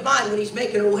state of mind when he's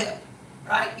making a whip.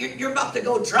 Right? You're about to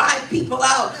go drive people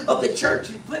out of the church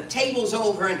and flip tables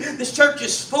over, and this church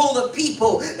is full of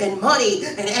people and money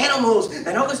and animals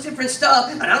and all this different stuff.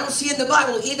 And I don't see in the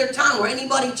Bible either time where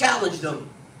anybody challenged them.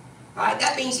 Right?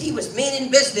 That means he was men in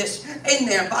business in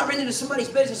there. If I ran into somebody's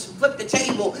business and flipped the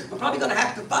table, I'm probably going to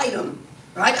have to fight him.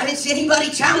 Right? I didn't see anybody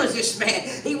challenge this man.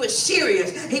 He was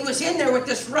serious. He was in there with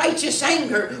this righteous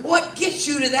anger. What gets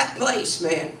you to that place,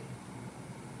 man?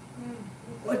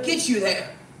 What gets you there?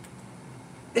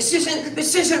 This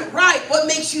isn't right. What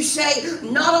makes you say,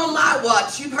 not on my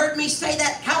watch? You've heard me say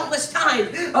that countless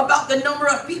times about the number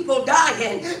of people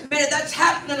dying. Man, that's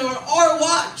happening on our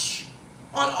watch.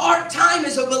 On our time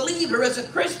as a believer, as a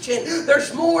Christian,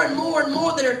 there's more and more and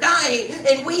more that are dying,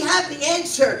 and we have the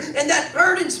answer, and that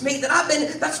burdens me.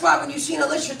 That's why when you see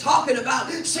Alicia talking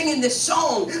about singing this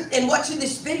song and watching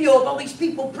this video of all these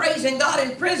people praising God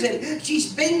in prison,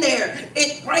 she's been there.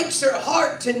 It breaks her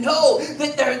heart to know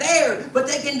that they're there, but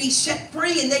they can be set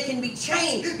free and they can be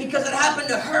changed because it happened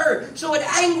to her. So it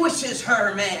anguishes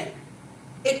her, man.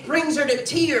 It brings her to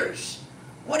tears.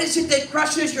 What is it that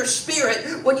crushes your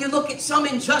spirit when you look at some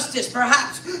injustice,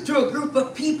 perhaps to a group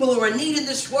of people who are in need in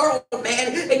this world,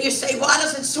 man, and you say, why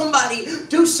doesn't somebody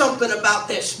do something about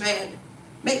this, man?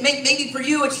 Maybe for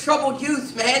you it's troubled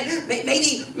youth, man.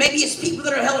 Maybe it's people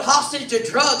that are held hostage to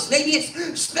drugs. Maybe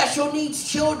it's special needs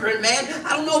children, man.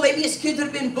 I don't know. Maybe it's kids that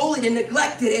have been bullied and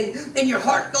neglected, and your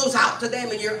heart goes out to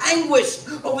them, and you're anguished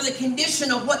over the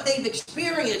condition of what they've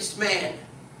experienced, man.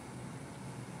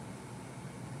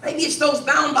 Maybe it's those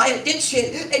bound by addiction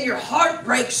and your heart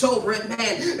breaks over it,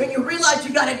 man. And you realize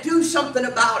you got to do something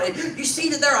about it. You see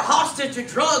that they're a hostage to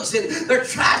drugs and they're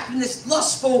trapped in this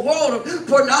lustful world of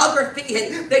pornography,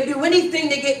 and they do anything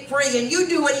to get free, and you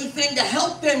do anything to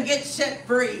help them get set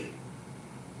free.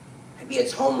 Maybe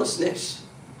it's homelessness.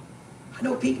 I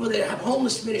know people that have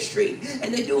homeless ministry,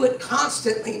 and they do it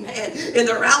constantly, man. And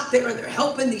they're out there and they're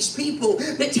helping these people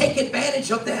that take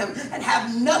advantage of them and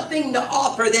have nothing to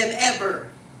offer them ever.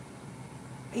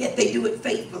 And yet they do it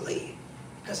faithfully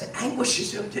because it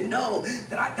anguishes them to know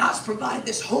that God's provided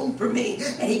this home for me,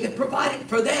 and He can provide it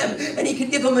for them, and He can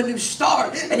give them a new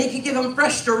start, and He can give them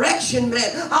fresh direction,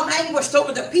 man. I'm anguished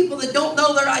over the people that don't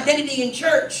know their identity in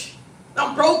church.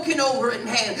 I'm broken over it,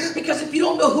 man, because if you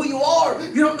don't know who you are,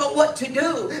 you don't know what to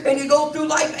do, and you go through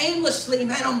life aimlessly,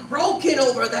 man. I'm broken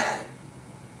over that.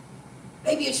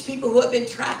 Maybe it's people who have been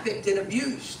trafficked and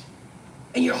abused,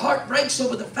 and your heart breaks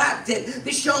over the fact that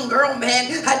this young girl, man,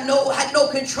 had no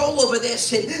control over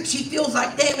this, and she feels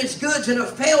like damaged goods and a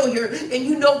failure, and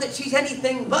you know that she's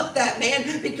anything but that,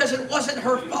 man, because it wasn't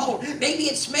her fault. Maybe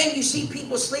it's, man, you see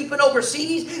people sleeping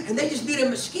overseas, and they just need a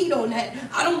mosquito net.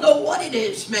 I don't know what it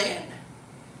is, man.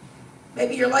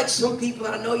 Maybe you're like some people,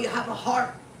 and I know you have a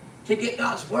heart to get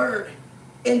God's Word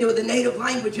into the native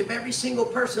language of every single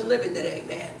person living today,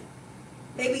 man.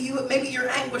 Maybe you're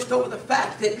anguished over the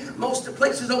fact that most of the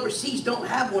places overseas don't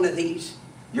have one of these.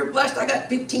 You're blessed. I got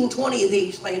 15, 20 of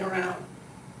these laying around.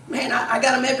 Man, I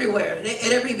got them everywhere.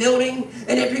 At every building,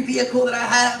 in every vehicle that I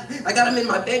have. I got them in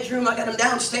my bedroom. I got them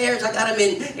downstairs. I got them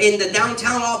in the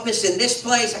downtown office in this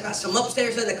place. I got some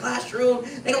upstairs in the classroom.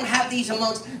 They don't have these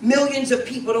amongst millions of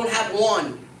people. Don't have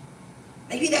one.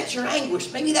 Maybe that's your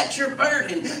anguish. Maybe that's your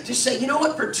burden to say, you know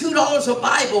what, for $2 a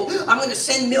Bible, I'm going to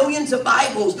send millions of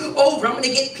Bibles over. I'm going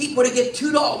to get people to give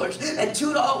 $2 and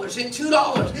 $2 and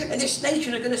 $2. And this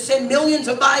nation are going to send millions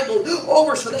of Bibles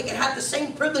over so they can have the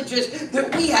same privileges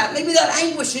that we have. Maybe that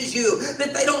anguishes you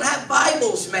that they don't have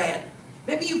Bibles, man.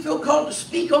 Maybe you feel called to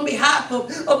speak on behalf of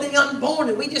the unborn,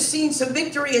 and we just seen some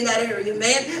victory in that area,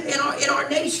 man, in our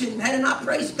nation, man, and I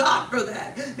praise God for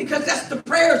that, because that's the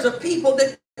prayers of people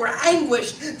that were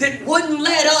anguished, that wouldn't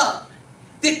let up,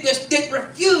 that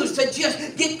refused to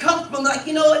just get comfortable, like,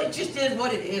 you know what, it just is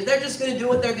what it is. They're just going to do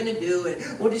what they're going to do,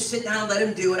 and we'll just sit down and let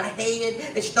them do it. I hate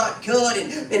it. It's not good,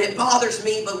 and it bothers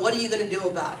me, but what are you going to do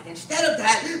about it? Instead of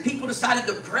that, people decided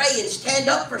to pray and stand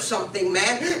up for something,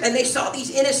 man, and they saw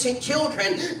these innocent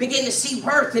children begin to see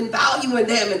worth and value in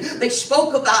them, and they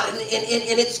spoke about it,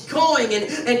 and it's going,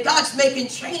 and God's making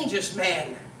changes,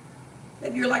 man.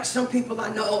 Maybe you're like some people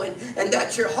I know, and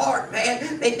that's your heart,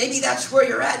 man. Maybe that's where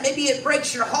you're at. Maybe it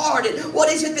breaks your heart. And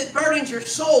what is it that burdens your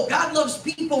soul? God loves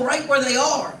people right where they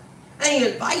are. And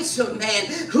He invites them, man.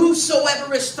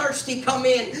 Whosoever is thirsty, come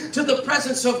in to the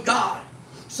presence of God.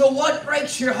 So what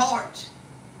breaks your heart?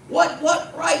 What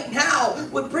right now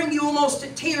would bring you almost to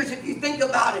tears if you think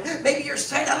about it? Maybe you're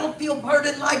saying, I don't feel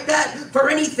burdened like that for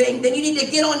anything. Then you need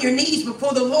to get on your knees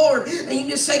before the Lord, and you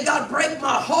just say, God, break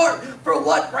my heart for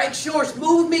what breaks yours.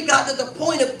 Move me, God, to the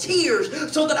point of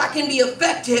tears so that I can be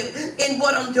effective in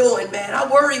what I'm doing, man.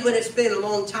 I worry when it's been a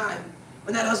long time,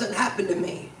 when that doesn't happen to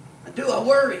me. I do, I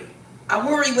worry. I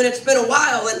worry when it's been a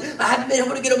while and I haven't been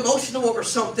able to get emotional over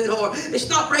something, or it's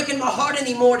not breaking my heart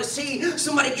anymore to see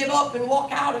somebody give up and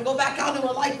walk out and go back out into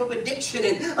a life of addiction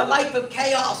and a life of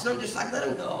chaos. And I'm just like, let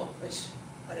them go. It's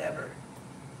whatever.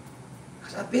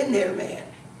 Because I've been there, man.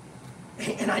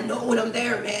 And I know when I'm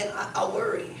there, man, I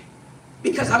worry.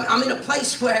 Because I'm in a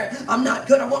place where I'm not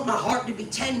good. I want my heart to be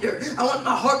tender. I want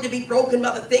my heart to be broken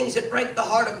by the things that break the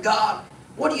heart of God.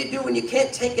 What do you do when you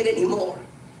can't take it anymore?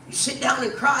 You sit down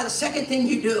and cry. The second thing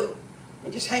you do,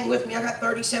 and just hang with me, I got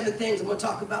 37 things I'm going to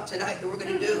talk about tonight that we're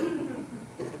going to do.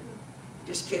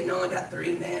 Just kidding, I only got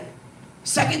 3, man.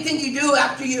 Second thing you do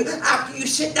after you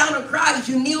sit down and cry is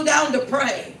you kneel down to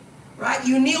pray. Right?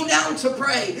 You kneel down to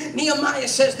pray. Nehemiah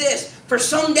says this, for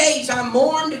some days I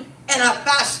mourned and I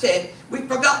fasted. We've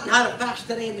forgotten how to fast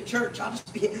today in the church.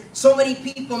 So many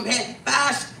people, man,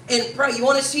 fast and pray. You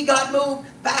want to see God move?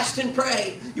 Fast and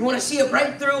pray. You want to see a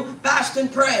breakthrough? Fast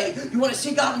and pray. You want to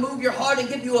see God move your heart and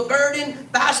give you a burden?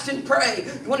 Fast and pray.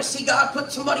 You want to see God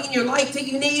put somebody in your life that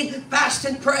you need? Fast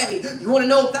and pray. You want to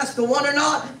know if that's the one or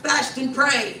not? Fast and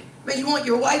pray. Man, you want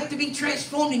your wife to be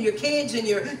transformed and your kids and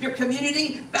your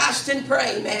community? Fast and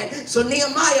pray, man. So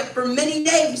Nehemiah, for many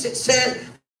days, it said,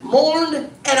 mourned and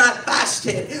I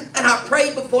fasted and I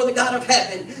prayed before the God of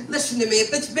heaven. Listen to me.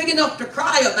 If it's big enough to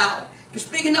cry about, if it's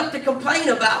big enough to complain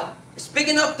about, it's big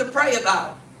enough to pray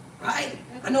about, right?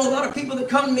 I know a lot of people that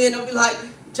come to me and they'll be like,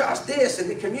 Josh this and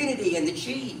the community and the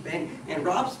chief and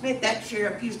Rob Smith, that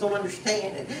sheriff, you don't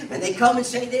understand. And they come and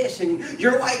say this and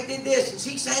your wife did this and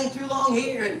she sang too long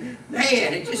here. And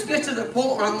man, it just gets to the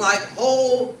point where I'm like,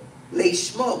 holy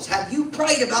smokes, have you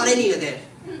prayed about any of this?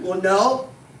 Well, no.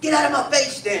 Get out of my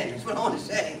face then. That's what I want to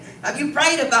say. Have you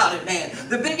prayed about it, man?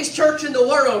 The biggest church in the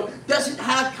world doesn't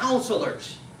have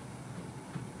counselors.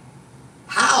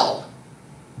 How?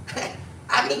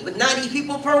 I meet with 90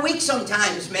 people per week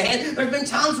sometimes, man. There's been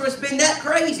times where it's been that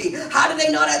crazy. How do they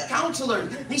not have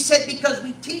counselors? He said, because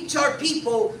we teach our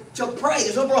people to pray.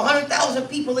 There's over 100,000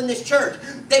 people in this church.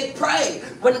 They pray.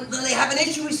 When they have an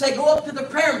issue, we say, go up to the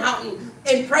prayer mountain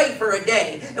and pray for a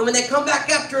day. And when they come back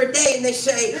after a day and they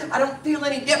say, I don't feel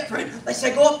any different, they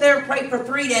say, go up there and pray for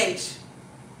 3 days.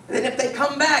 And then if they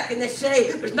come back and they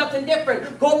say, there's nothing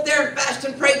different, go up there and fast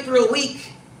and pray for a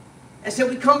week. And so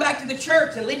we come back to the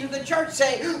church and leaders of the church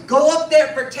say, go up there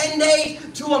for 10 days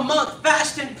to a month,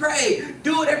 fast and pray.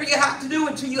 Do whatever you have to do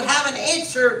until you have an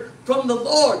answer from the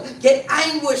Lord. Get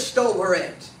anguished over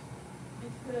it.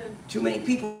 Too many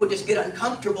people just get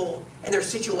uncomfortable in their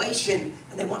situation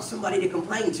and they want somebody to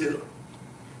complain to.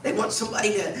 They want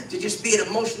somebody to just be an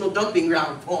emotional dumping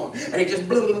ground for them. And they just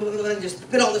blah, blah, blah, blah, and just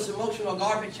spit all this emotional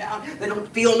garbage out. They don't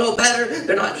feel no better.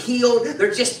 They're not healed.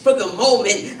 They're just for the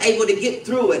moment able to get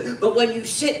through it. But when you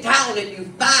sit down and you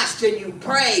fast and you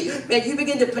pray, man, you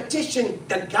begin to petition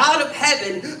the God of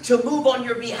heaven to move on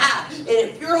your behalf. And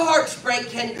if your heart's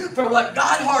breaking for what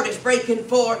God's heart is breaking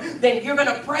for, then you're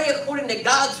going to pray according to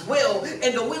God's will.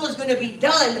 And the will is going to be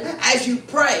done as you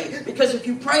pray. Because if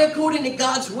you pray according to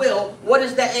God's will, what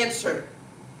is that answer?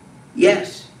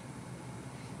 Yes.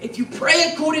 If you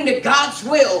pray according to God's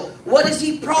will, what does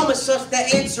He promise us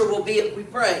the answer will be if we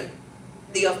pray?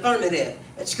 The affirmative.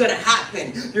 It's going to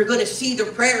happen. You're going to see the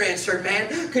prayer answered,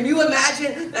 man. Can you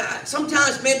imagine?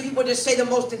 Sometimes, man, people just say the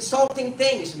most insulting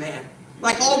things, man.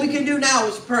 Like, all we can do now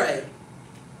is pray.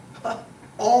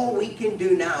 All we can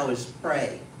do now is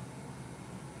pray.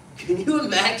 Can you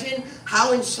imagine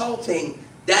how insulting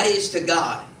that is to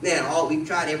God? Man, we've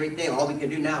tried everything. All we can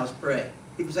do now is pray.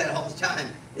 People say it all the time.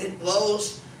 It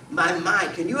blows my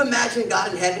mind. Can you imagine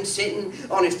God in heaven sitting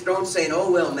on His throne saying,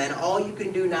 oh, well, man, all you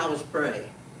can do now is pray.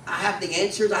 I have the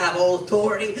answers. I have all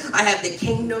authority. I have the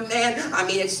kingdom, man. I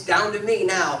mean, it's down to me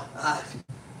now.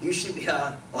 You should be,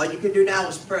 all you can do now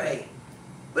is pray.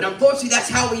 But unfortunately, that's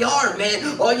how we are,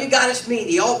 man. All you got is me,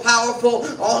 the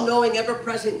all-powerful, all-knowing,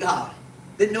 ever-present God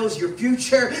that knows your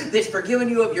future, that's forgiven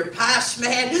you of your past,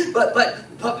 man. But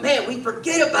man, we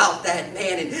forget about that,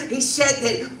 man. And He said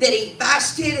that He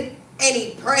fasted and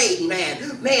He prayed,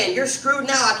 man. Man, you're screwed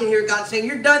now. I can hear God saying,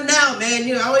 you're done now, man.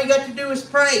 You know, all you got to do is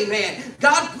pray, man.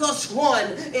 God plus one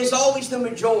is always the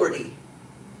majority.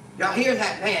 Y'all hear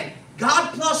that, man?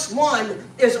 God plus one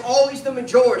is always the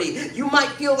majority. You might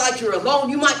feel like you're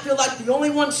alone. You might feel like the only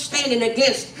one standing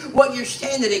against what you're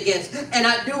standing against. And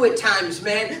I do at times,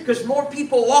 man, because more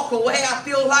people walk away, I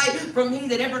feel like, from me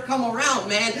than ever come around,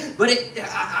 man. But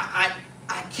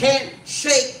I can't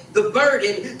shake the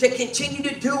burden to continue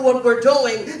to do what we're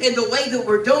doing in the way that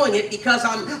we're doing it, because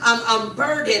I'm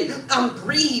burdened, I'm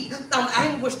grieved, I'm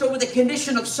anguished over the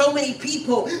condition of so many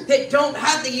people that don't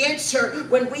have the answer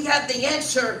when we have the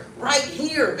answer right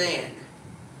here, man.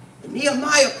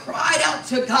 Nehemiah cried out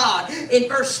to God in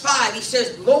verse 5. He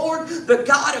says, Lord, the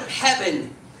God of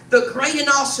heaven, the great and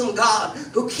awesome God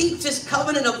who keeps His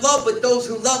covenant of love with those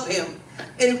who love Him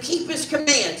and who keep His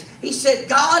commands. He said,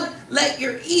 God, let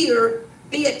your ear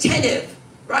be attentive,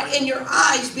 right? And your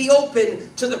eyes be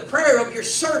open to the prayer of your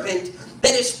servant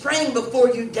that is praying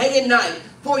before you day and night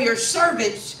for your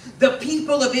servants, the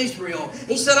people of Israel.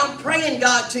 He said, I'm praying,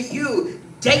 God, to you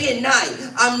day and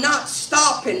night. I'm not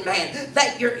stopping, man.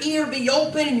 Let your ear be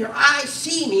open and your eyes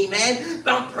see me, man.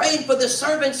 But I'm praying for the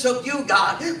servants of you,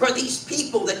 God, for these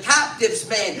people, the captives,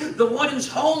 man, the one whose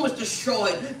home was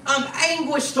destroyed. I'm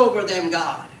anguished over them,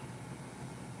 God.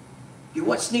 You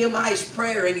watch Nehemiah's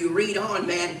prayer and you read on,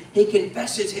 man, he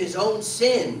confesses his own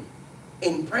sin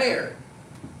in prayer.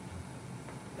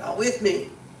 Y'all with me?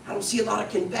 I don't see a lot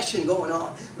of confession going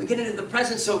on. We get into the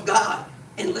presence of God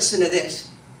and listen to this.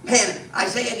 Man,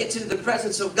 Isaiah gets into the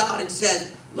presence of God and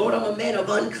says, Lord, I'm a man of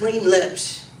unclean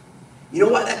lips. You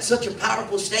know why that's such a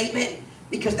powerful statement?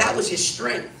 Because that was his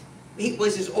strength. It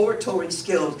was his oratory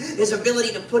skills, his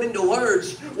ability to put into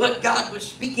words what God was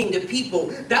speaking to people.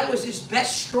 That was his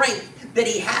best strength that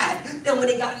he had. Then when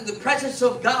he got into the presence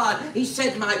of God, he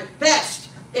said, my best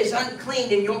is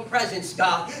unclean in your presence,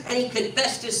 God. And he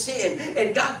confessed his sin.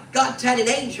 And God sent an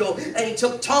angel, and he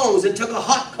took tongs and took a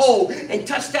hot coal and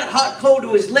touched that hot coal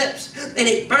to his lips. And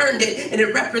it burned it, and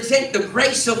it represented the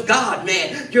grace of God,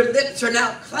 man. Your lips are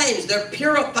now cleansed. They're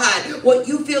purified. What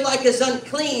you feel like is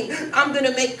unclean, I'm going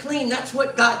to make clean. That's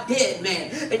what God did,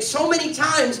 man. And so many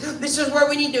times, this is where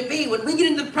we need to be. When we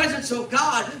get into the presence of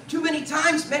God, too many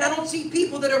times, man, I don't see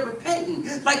people that are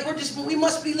repenting. Like we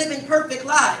must be living perfect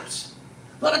lives.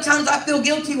 A lot of times I feel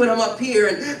guilty when I'm up here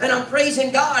and I'm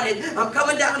praising God, and I'm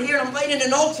coming down here and I'm laying in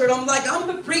an altar and I'm like, I'm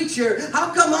the preacher.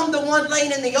 How come I'm the one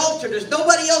laying in the altar? Does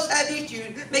nobody else have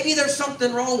issues? Maybe there's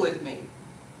something wrong with me.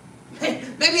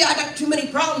 Maybe I got too many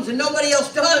problems and nobody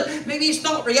else does. Maybe it's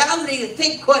not reality to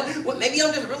think what maybe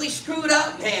I'm just really screwed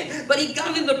up, man. But he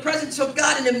got into the presence of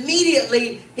God and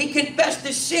immediately he confessed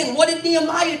his sin. What did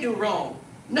Nehemiah do wrong?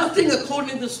 Nothing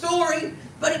according to the story.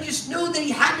 But he just knew that he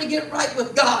had to get right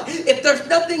with God. If there's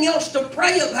nothing else to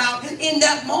pray about in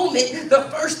that moment, the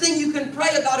first thing you can pray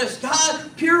about is,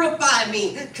 God, purify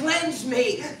me, cleanse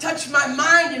me, touch my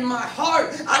mind and my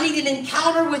heart. I need an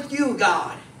encounter with you,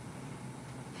 God.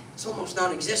 It's almost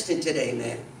non-existent today,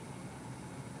 man.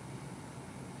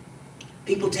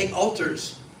 People take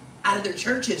altars out of their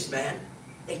churches, man.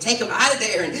 They take them out of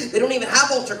there, and they don't even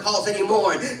have altar calls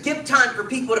anymore. And give time for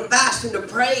people to fast and to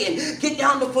pray and get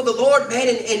down before the Lord, man,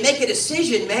 and make a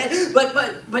decision, man.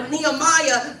 But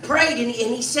Nehemiah prayed, and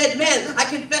he said, man, I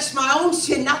confess my own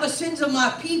sin, not the sins of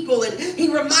my people. And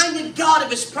he reminded God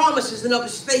of his promises and of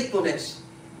his faithfulness.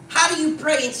 How do you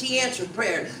pray and see answered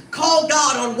prayer? Call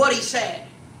God on what he said.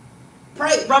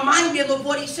 Pray. Remind him of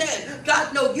what he said.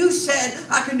 God, no, you said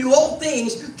I can do all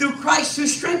things through Christ who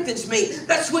strengthens me.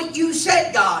 That's what you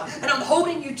said, God. And I'm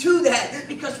holding you to that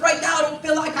because right now I don't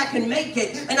feel like I can make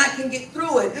it and I can get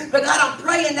through it. But God, I'm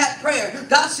praying that prayer.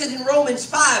 God says in Romans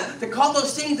 5 to call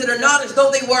those things that are not as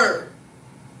though they were.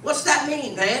 What's that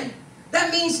mean, man? That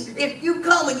means if you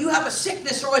come and you have a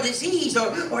sickness or a disease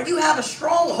or you have a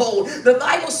stronghold, the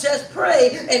Bible says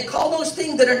pray and call those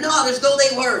things that are not as though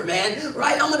they were, man.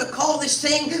 Right? I'm going to call this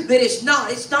thing that is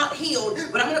not. It's not healed,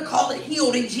 but I'm going to call it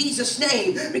healed in Jesus'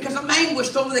 name because I'm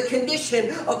anguished over the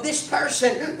condition of this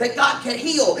person that God can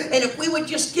heal. And if we would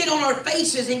just get on our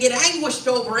faces and get anguished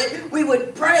over it, we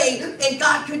would pray and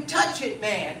God could touch it,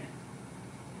 man.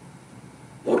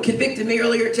 Lord convicted me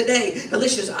earlier today.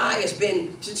 Alicia's eye has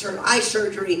been, since her eye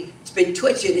surgery, it's been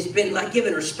twitching. It's been like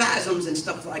giving her spasms and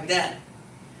stuff like that.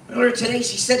 Earlier today,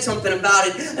 she said something about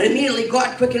it, and immediately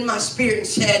God quickened my spirit and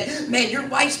said, man, your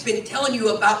wife's been telling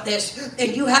you about this,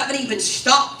 and you haven't even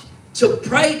stopped to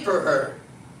pray for her.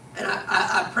 And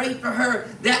I prayed for her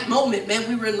that moment, man.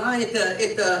 We were in line at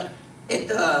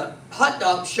the hot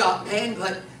dog shop, man,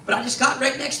 but I just got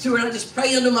right next to her and I just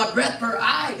prayed under my breath for her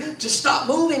eye to stop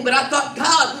moving. But I thought,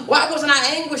 God, why wasn't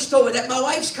I anguished over that? My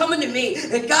wife's coming to me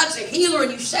and God's a healer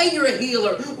and you say you're a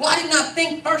healer. Why didn't I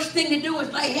think first thing to do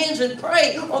was lay hands and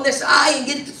pray on this eye and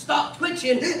get it to stop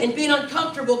twitching and being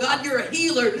uncomfortable? God, you're a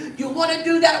healer. You want to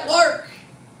do that work.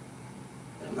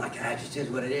 And I'm like, it just is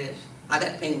what it is. I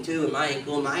got pain too in my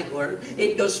ankle and my ankle.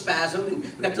 It goes spasm and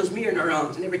we got those mirror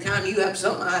neurons. And every time you have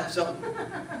something, I have something.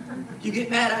 You get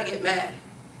mad, I get mad.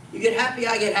 You get happy,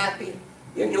 I get happy.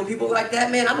 You know, people like that,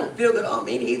 man, I don't feel good. Oh,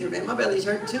 me neither, man. My belly's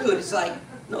hurting too. And it's like,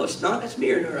 no, it's not. That's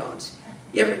mirror neurons.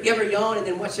 You ever yawn and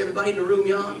then watch everybody in the room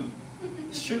yawn?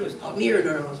 It's true. It's called mirror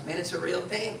neurons, man. It's a real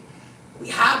thing. We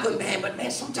have them, man, but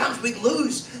man, sometimes we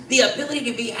lose the ability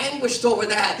to be anguished over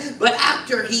that. But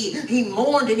after he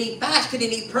mourned and he fasted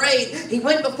and he prayed, he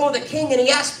went before the king and he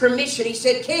asked permission. He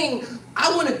said, King,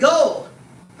 I want to go.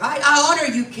 Right? I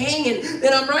honor you, King,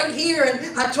 and I'm right here,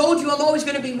 and I told you I'm always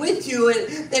going to be with you,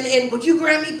 and would you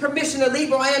grant me permission to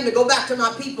leave where I am to go back to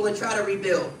my people and try to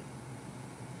rebuild?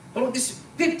 Well, this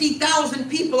 50,000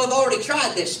 people have already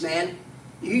tried this, man.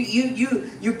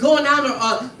 You're going down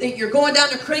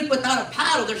the creek without a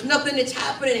paddle. There's nothing that's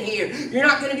happening here. You're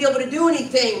not going to be able to do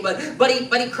anything. But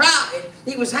he cried.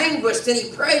 He was anguished and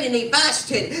he prayed and he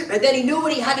fasted. And then he knew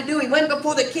what he had to do. He went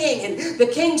before the king. And the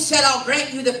king said, I'll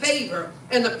grant you the favor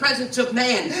in the presence of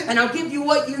man. And I'll give you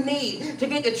what you need to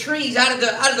get the trees out of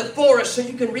the forest so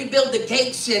you can rebuild the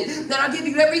gates. And then I'll give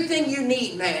you everything you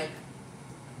need, man.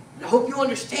 And I hope you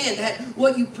understand that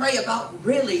what you pray about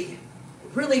really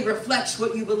reflects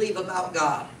what you believe about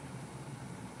God.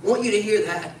 I want you to hear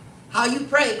that. How you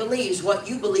pray believes what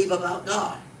you believe about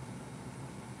God.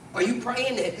 Are you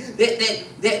praying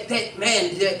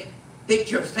that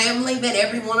your family, that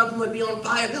every one of them would be on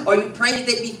fire? Are you praying that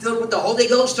they'd be filled with the Holy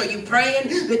Ghost? Are you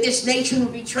praying that this nation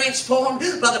would be transformed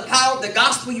by the power of the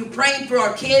gospel? You praying for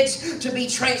our kids to be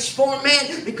transformed,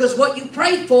 man? Because what you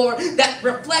pray for, that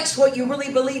reflects what you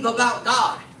really believe about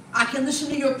God. I can listen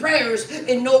to your prayers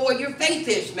and know where your faith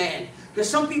is, man. Because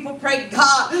some people pray,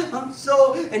 God,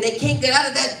 and they can't get out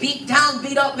of that beat down,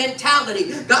 beat up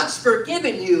mentality. God's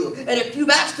forgiven you. And if you've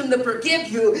asked Him to forgive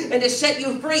you and to set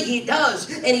you free, He does.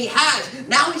 And He has.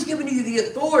 Now He's given you the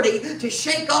authority to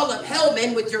shake all of hell,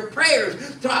 man, with your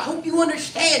prayers. So I hope you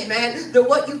understand, man, that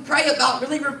what you pray about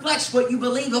really reflects what you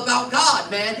believe about God,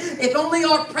 man. If only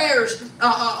our prayers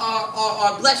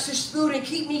are bless this food and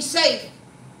keep me safe,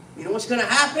 you know what's going to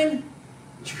happen?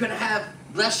 You're going to have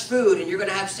blessed food, and you're going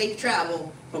to have safe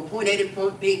travel from point A to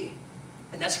point B.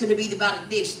 And that's going to be about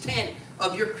the extent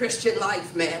of your Christian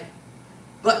life, man.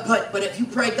 But if you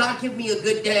pray, God, give me a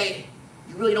good day,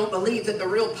 you really don't believe that the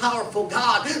real powerful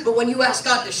God. But when you ask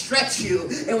God to stretch you,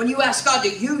 and when you ask God to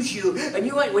use you, and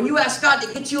when you ask God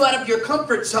to get you out of your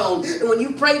comfort zone, and when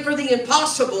you pray for the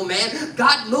impossible, man,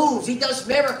 God moves. He does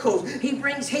miracles. He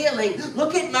brings healing.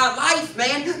 Look at my life,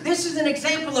 man. This is an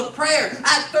example of prayer. I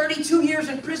had 32 years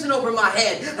in prison over my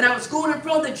head, and I was going in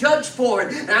front of the judge for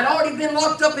it, and I'd already been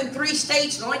locked up in 3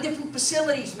 states and all different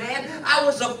facilities, man. I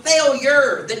was a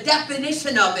failure, the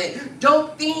definition of it.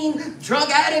 Dope fiend, drug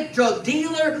addict, drug dealer.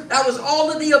 That was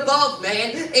all of the above,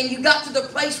 man. And you got to the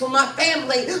place where my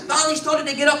family finally started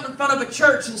to get up in front of a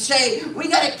church and say, we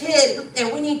got a kid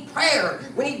and we need prayer.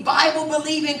 We need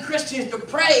Bible-believing Christians to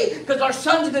pray because our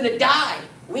son's going to die.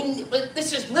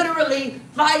 This is literally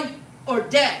life or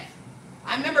death.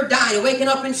 I remember dying and waking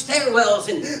up in stairwells,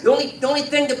 and the only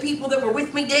thing the people that were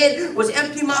with me did was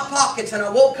empty my pockets, and I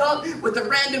woke up with a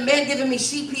random man giving me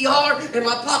CPR, and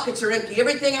my pockets are empty.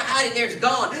 Everything I had in there is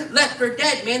gone, left for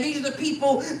dead, man. These are the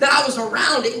people that I was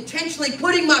around, intentionally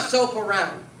putting myself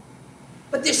around.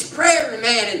 But this prayer,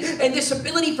 man, and this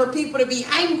ability for people to be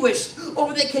anguished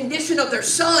over the condition of their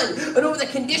son and over the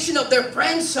condition of their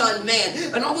grandson,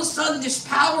 man. And all of a sudden, this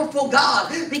powerful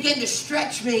God began to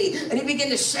stretch me, and He began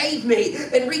to save me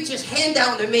and reach His hand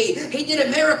down to me. He did a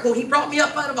miracle. He brought me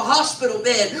up out of a hospital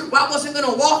bed where I wasn't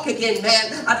going to walk again,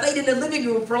 man. I laid in the living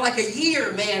room for like a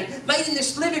year, man. Laid in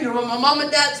this living room in my mom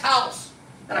and dad's house.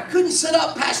 And I couldn't sit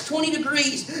up past 20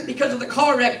 degrees because of the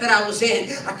car wreck that I was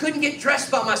in. I couldn't get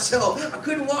dressed by myself. I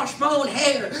couldn't wash my own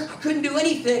hair. I couldn't do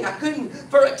anything.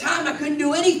 For a time, I couldn't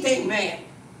do anything, man.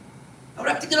 I would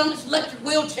have to get on this electric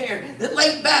wheelchair that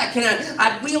laid back, and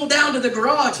I'd wheel down to the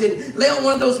garage and lay on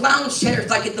one of those lounge chairs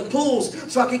like at the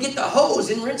pools so I could get the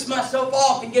hose and rinse myself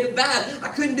off and get a bath. I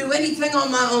couldn't do anything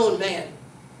on my own, man.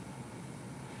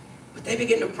 But they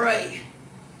began to pray.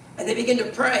 And they began to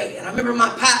pray. And I remember my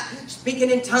pap speaking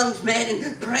in tongues, man,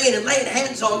 and praying and laying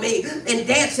hands on me and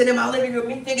dancing in my living room.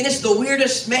 Me thinking this is the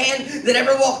weirdest man that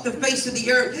ever walked the face of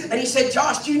the earth. And he said,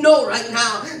 Josh, you know right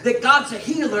now that God's a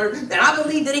healer, and I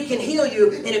believe that He can heal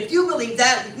you. And if you believe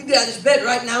that, you get out of this bed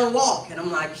right now and walk. And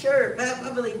I'm like, sure, pap, I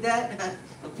believe that.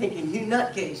 I'm thinking, you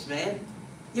nutcase, man.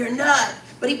 You're not.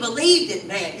 But he believed it,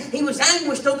 man. He was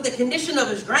anguished over the condition of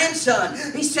his grandson.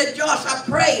 He said, Josh, I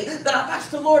prayed that I've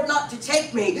asked the Lord not to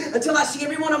take me until I see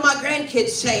every one of my grandkids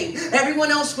saved.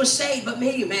 Everyone else was saved but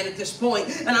me, man, at this point.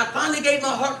 And I finally gave my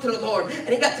heart to the Lord. And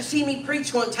he got to see me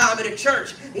preach one time at a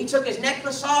church. He took his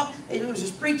necklace off. It was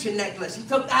his preaching necklace. He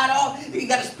took that off. He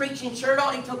got his preaching shirt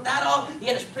on. He took that off. He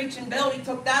had his preaching belt. He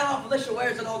took that off. Alicia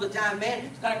wears it all the time, man.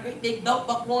 It's got a great big belt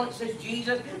buckle on it. It says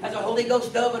Jesus. Has a Holy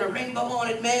Ghost dove and a rainbow on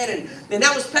it, man. And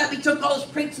that was Pep. He took all his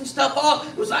preaching stuff off.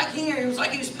 It was like here. It was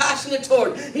like he was passing the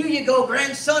torch. Here you go,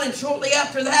 grandson. And shortly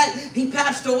after that, he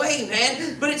passed away,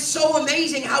 man. But it's so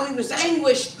amazing how he was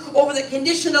anguished over the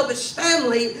condition of his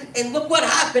family. And look what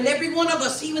happened. Every one of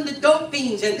us, even the dope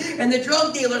fiends and the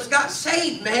drug dealers, got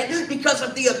saved, man, because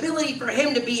of the ability for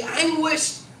him to be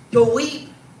anguished, to weep,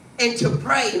 and to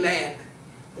pray, man.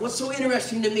 What's so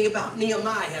interesting to me about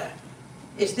Nehemiah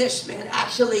is this, man.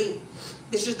 Actually,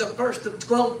 this is the first of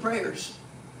 12 prayers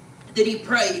that he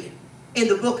prayed in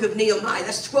the book of Nehemiah.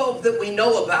 That's 12 that we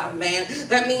know about, man.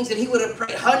 That means that he would have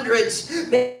prayed hundreds,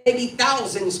 maybe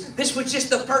thousands. This was just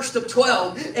the first of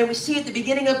 12. And we see at the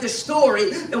beginning of the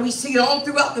story, and we see it all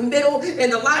throughout the middle,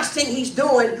 and the last thing he's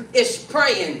doing is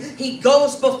praying. He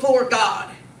goes before God.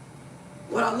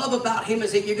 What I love about him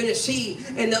is that you're going to see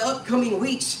in the upcoming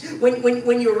weeks,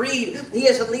 when you read, he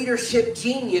is a leadership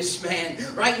genius, man,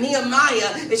 right?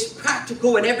 Nehemiah is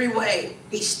practical in every way.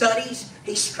 He studies,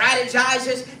 he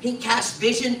strategizes, he casts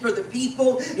vision for the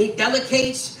people, he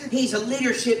delegates. He's a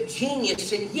leadership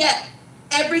genius, and yet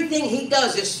everything he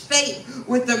does is faith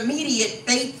with immediate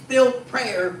faith-filled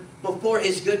prayer before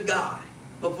his good God.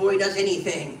 Before he does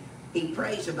anything, he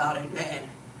prays about it, man.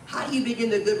 How do you begin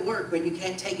the good work when you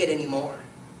can't take it anymore?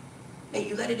 And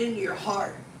you let it into your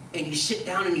heart, and you sit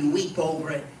down and you weep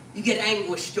over it. You get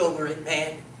anguished over it,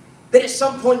 man. Then at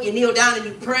some point you kneel down and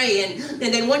you pray, and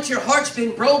then once your heart's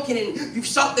been broken and you've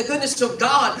sought the goodness of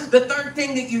God, the third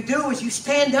thing that you do is you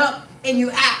stand up and you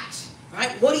act.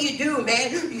 Right? What do,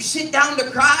 man? You sit down to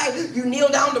cry, you kneel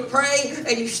down to pray,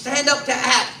 and you stand up to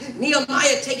act.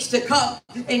 Nehemiah takes the cup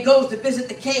and goes to visit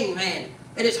the king, man.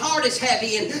 And his heart is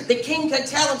heavy, and the king can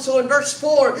tell him. So in verse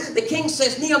 4, the king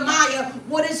says, Nehemiah,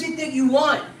 what is it that you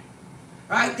want?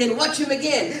 Right? Then watch him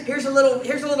again. Here's a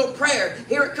little prayer.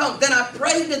 Here it comes. Then I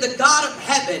prayed to the God of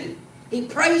heaven. He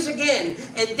prays again,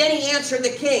 and then he answered the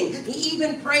king. He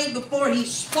even prayed before he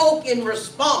spoke in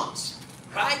response.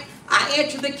 Right? I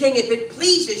answered the king, if it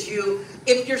pleases you,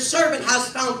 if your servant has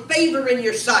found favor in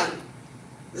your sight,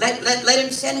 let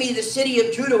him send me to the city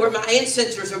of Judah where my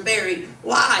ancestors are buried.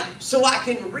 Why? So I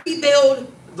can rebuild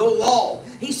the wall.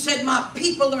 He said, my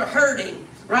people are hurting.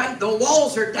 Right? The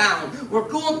walls are down. We're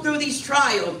going through these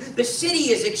trials. The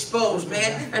city is exposed,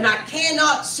 man. And I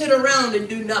cannot sit around and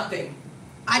do nothing.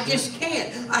 I just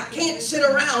can't. I can't sit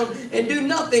around and do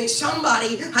nothing.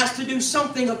 Somebody has to do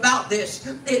something about this.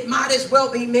 It might as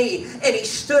well be me. And he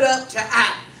stood up to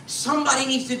act. Somebody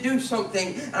needs to do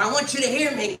something. And I want you to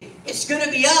hear me. It's going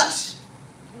to be us.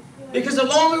 Because the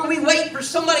longer we wait for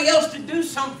somebody else to do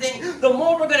something, the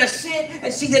more we're going to sit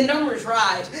and see the numbers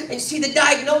rise and see the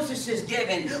diagnosis is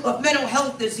given of mental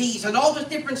health disease and all this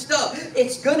different stuff.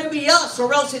 It's going to be us,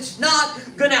 or else it's not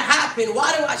going to happen.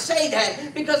 Why do I say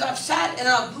that? Because I've sat and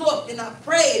I've looked and I've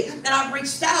prayed and I've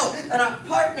reached out and I've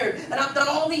partnered and I've done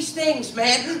all these things,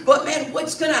 man. But man,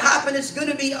 what's going to happen is going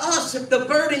to be us if the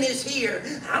burden is here.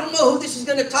 I don't know who this is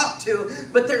going to talk to,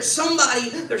 but there's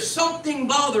something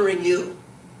bothering you.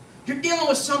 You're dealing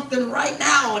with something right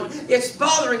now and it's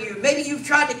bothering you. Maybe you've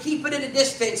tried to keep it at a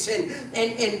distance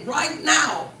and right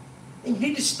now, and you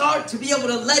need to start to be able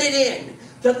to let it in,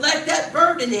 to let that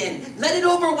burden in. Let it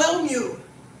overwhelm you.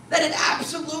 Let it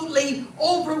absolutely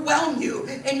overwhelm you.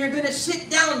 And you're going to sit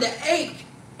down to ache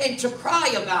and to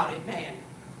cry about it, man.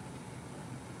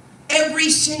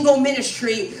 Every single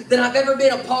ministry that I've ever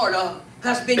been a part of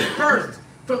has been birthed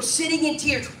from sitting in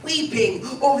tears, weeping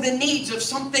over the needs of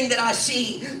something that I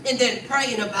see, and then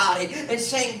praying about it and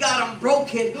saying, God, I'm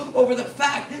broken over the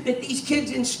fact that these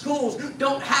kids in schools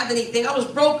don't have anything. I was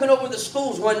broken over the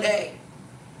schools one day.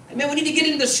 And man, we need to get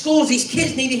into the schools. These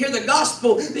kids need to hear the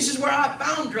gospel. This is where I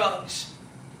found drugs.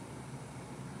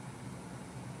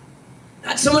 I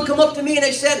had someone come up to me and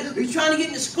they said, are you trying to get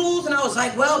into schools? And I was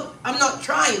like, well, I'm not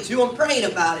trying to. I'm praying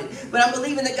about it. But I'm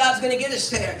believing that God's going to get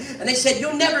us there. And they said,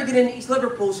 you'll never get into East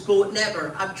Liverpool School.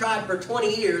 Never. I've tried for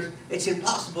 20 years. It's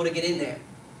impossible to get in there.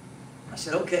 I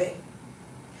said, okay.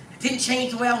 It didn't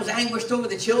change the way I was anguished over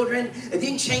the children. It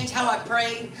didn't change how I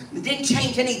prayed. It didn't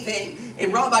change anything.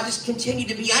 And Rob, I just continued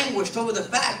to be anguished over the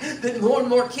fact that more and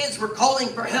more kids were calling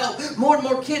for help. More and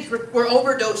more kids were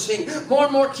overdosing. More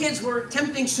and more kids were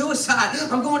attempting suicide.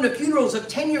 I'm going to funerals of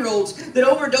 10-year-olds that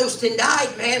overdosed and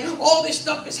died, man. All this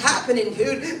stuff is happening,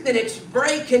 dude, and it's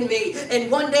breaking me.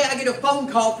 And one day I get a phone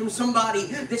call from somebody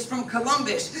that's from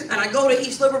Columbus, and I go to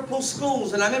East Liverpool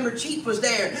Schools, and I remember Chief was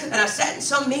there, and I sat in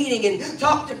some meeting and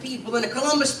talked to people, and a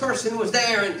Columbus person was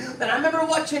there, and I remember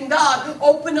watching God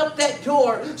open up that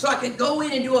door so I could go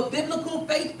in and do a biblical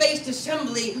faith-based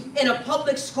assembly in a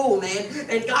public school, man.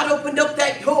 And God opened up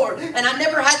that door, and I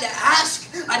never had to ask.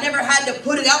 I never had to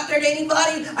put it out there to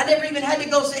anybody. I never even had to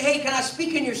go say, hey, can I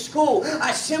speak in your school?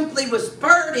 I simply was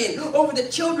burdened over the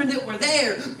children that were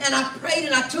there, and I prayed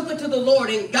and I took it to the Lord,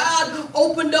 and God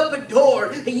opened up a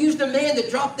door. He used a man that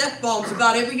dropped F-bombs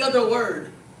about every other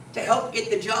word to help get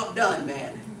the job done,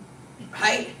 man.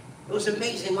 Right? It was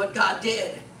amazing what God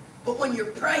did. But when you're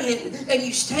praying and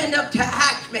you stand up to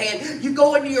act, man, you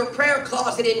go into your prayer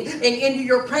closet and into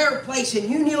your prayer place and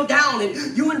you kneel down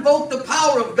and you invoke the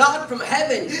power of God from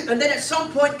heaven. And then at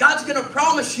some point, God's going to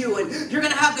promise you and you're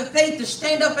going to have the faith to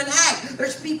stand up and act.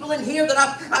 There's people in here that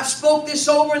I've spoke this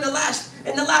over in the last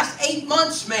in the last 8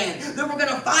 months, man, that we're going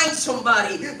to find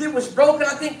somebody that was broken.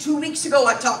 I think 2 weeks ago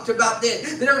I talked about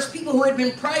this. That there was people who had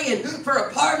been praying for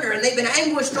a partner and they've been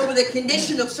anguished over the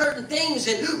condition of certain things,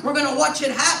 and we're going to watch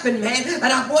it happen, man. And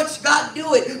I've watched God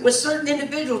do it with certain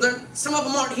individuals. Some of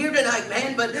them aren't here tonight,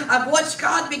 man, but I've watched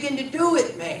God begin to do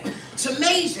it, man. It's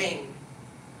amazing.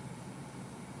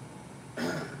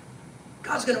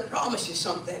 God's going to promise you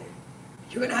something.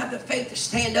 You're going to have the faith to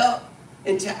stand up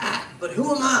and to act. But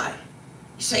who am I?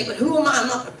 You say, but who am I? I'm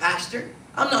not the pastor.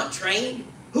 I'm not trained.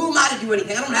 Who am I to do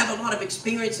anything? I don't have a lot of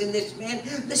experience in this, man.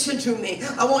 Listen to me.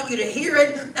 I want you to hear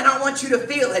it, and I want you to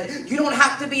feel it. You don't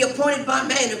have to be appointed by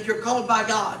man if you're called by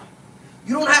God.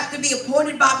 You don't have to be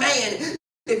appointed by man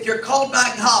if you're called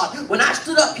by God. When I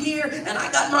stood up here and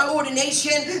I got my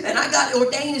ordination, and I got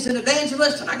ordained as an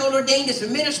evangelist, and I got ordained as a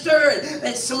minister,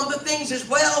 and some other things as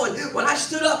well, and when I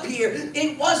stood up here,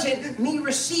 it wasn't me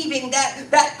receiving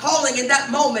that calling in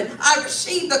that moment. I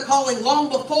received the calling long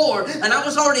before, and I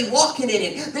was already walking in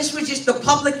it. This was just the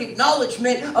public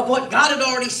acknowledgement of what God had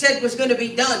already said was going to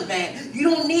be done, man. You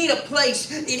don't need a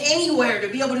place in anywhere to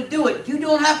be able to do it. You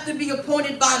don't have to be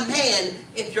appointed by man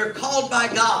if you're called by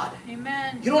God.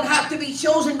 Amen. You don't have to be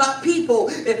chosen by people.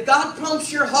 If God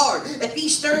prompts your heart, if He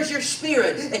stirs your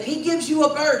spirit, if He gives you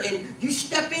a burden, you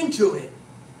step into it.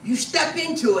 You step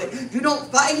into it. You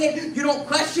don't fight it. You don't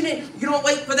question it. You don't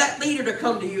wait for that leader to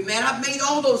come to you, man. I've made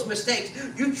all those mistakes.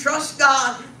 You trust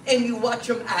God and you watch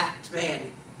Him act,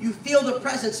 man. You feel the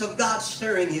presence of God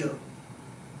stirring you.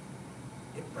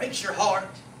 It breaks your heart.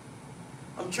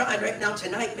 I'm trying right now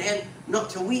tonight, man,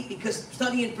 not to weep, because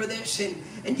studying for this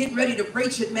and getting ready to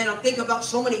preach it, man, I'm thinking about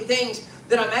so many things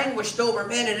that I'm anguished over,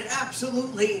 man, and it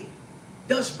absolutely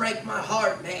does break my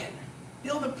heart, man.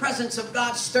 Feel the presence of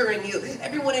God stirring you.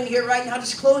 Everyone in here right now,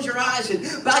 just close your eyes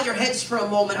and bow your heads for a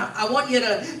moment. I want you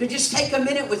to just take a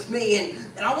minute with me,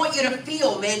 and I want you to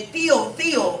feel, man, feel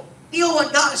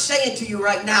what God is saying to you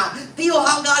right now. Feel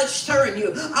how God is stirring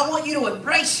you. I want you to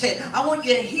embrace it. I want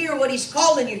you to hear what He's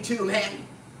calling you to, man.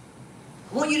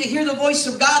 I want you to hear the voice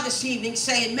of God this evening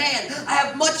saying, man, I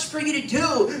have much for you to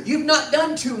do. You've not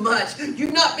done too much.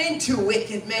 You've not been too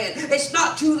wicked, man. It's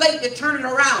not too late to turn it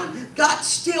around. God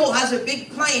still has a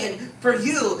big plan for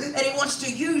you, and He wants to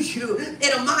use you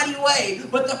in a mighty way.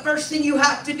 But the first thing you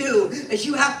have to do is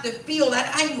you have to feel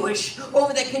that anguish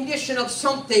over the condition of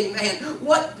something, man.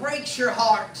 What breaks your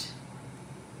heart?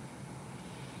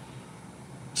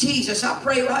 Jesus, I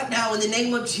pray right now in the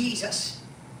name of Jesus.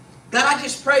 God, I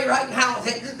just pray right now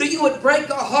that you would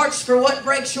break our hearts for what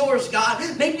breaks yours, God.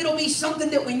 Maybe it'll be something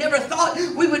that we never thought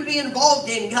we would be involved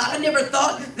in, God. I never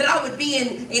thought that I would be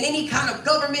in any kind of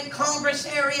government Congress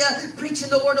area preaching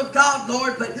the Word of God,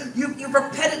 Lord, but you've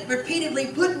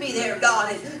repeatedly put me there,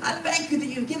 God. And I thank you that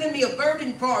you've given me a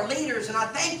burden for our leaders, and I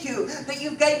thank you that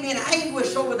you've gave me an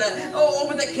anguish over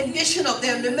the condition of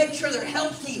them to make sure they're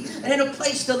healthy and in a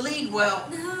place to lead well.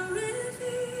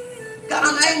 God,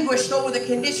 I'm anguished over the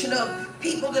condition of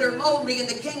people that are lonely in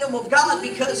the kingdom of God,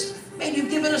 because, man, you've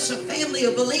given us a family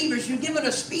of believers. You've given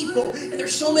us people, and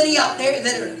there's so many out there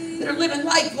that are living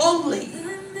life lonely.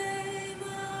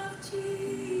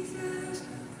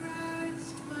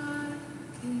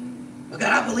 But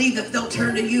God, I believe if they'll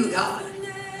turn to you, God,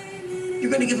 you're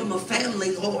going to give them a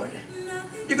family, Lord.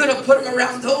 You're going to put them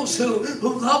around those who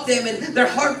love them, and their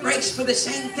heart breaks for the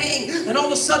same thing. And all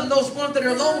of a sudden, those ones that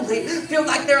are lonely feel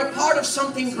like they're a part of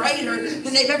something greater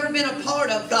than they've ever been a part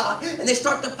of, God. And they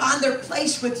start to find their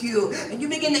place with you. And you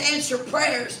begin to answer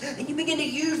prayers. And you begin to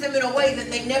use them in a way that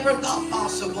they never thought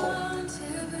possible.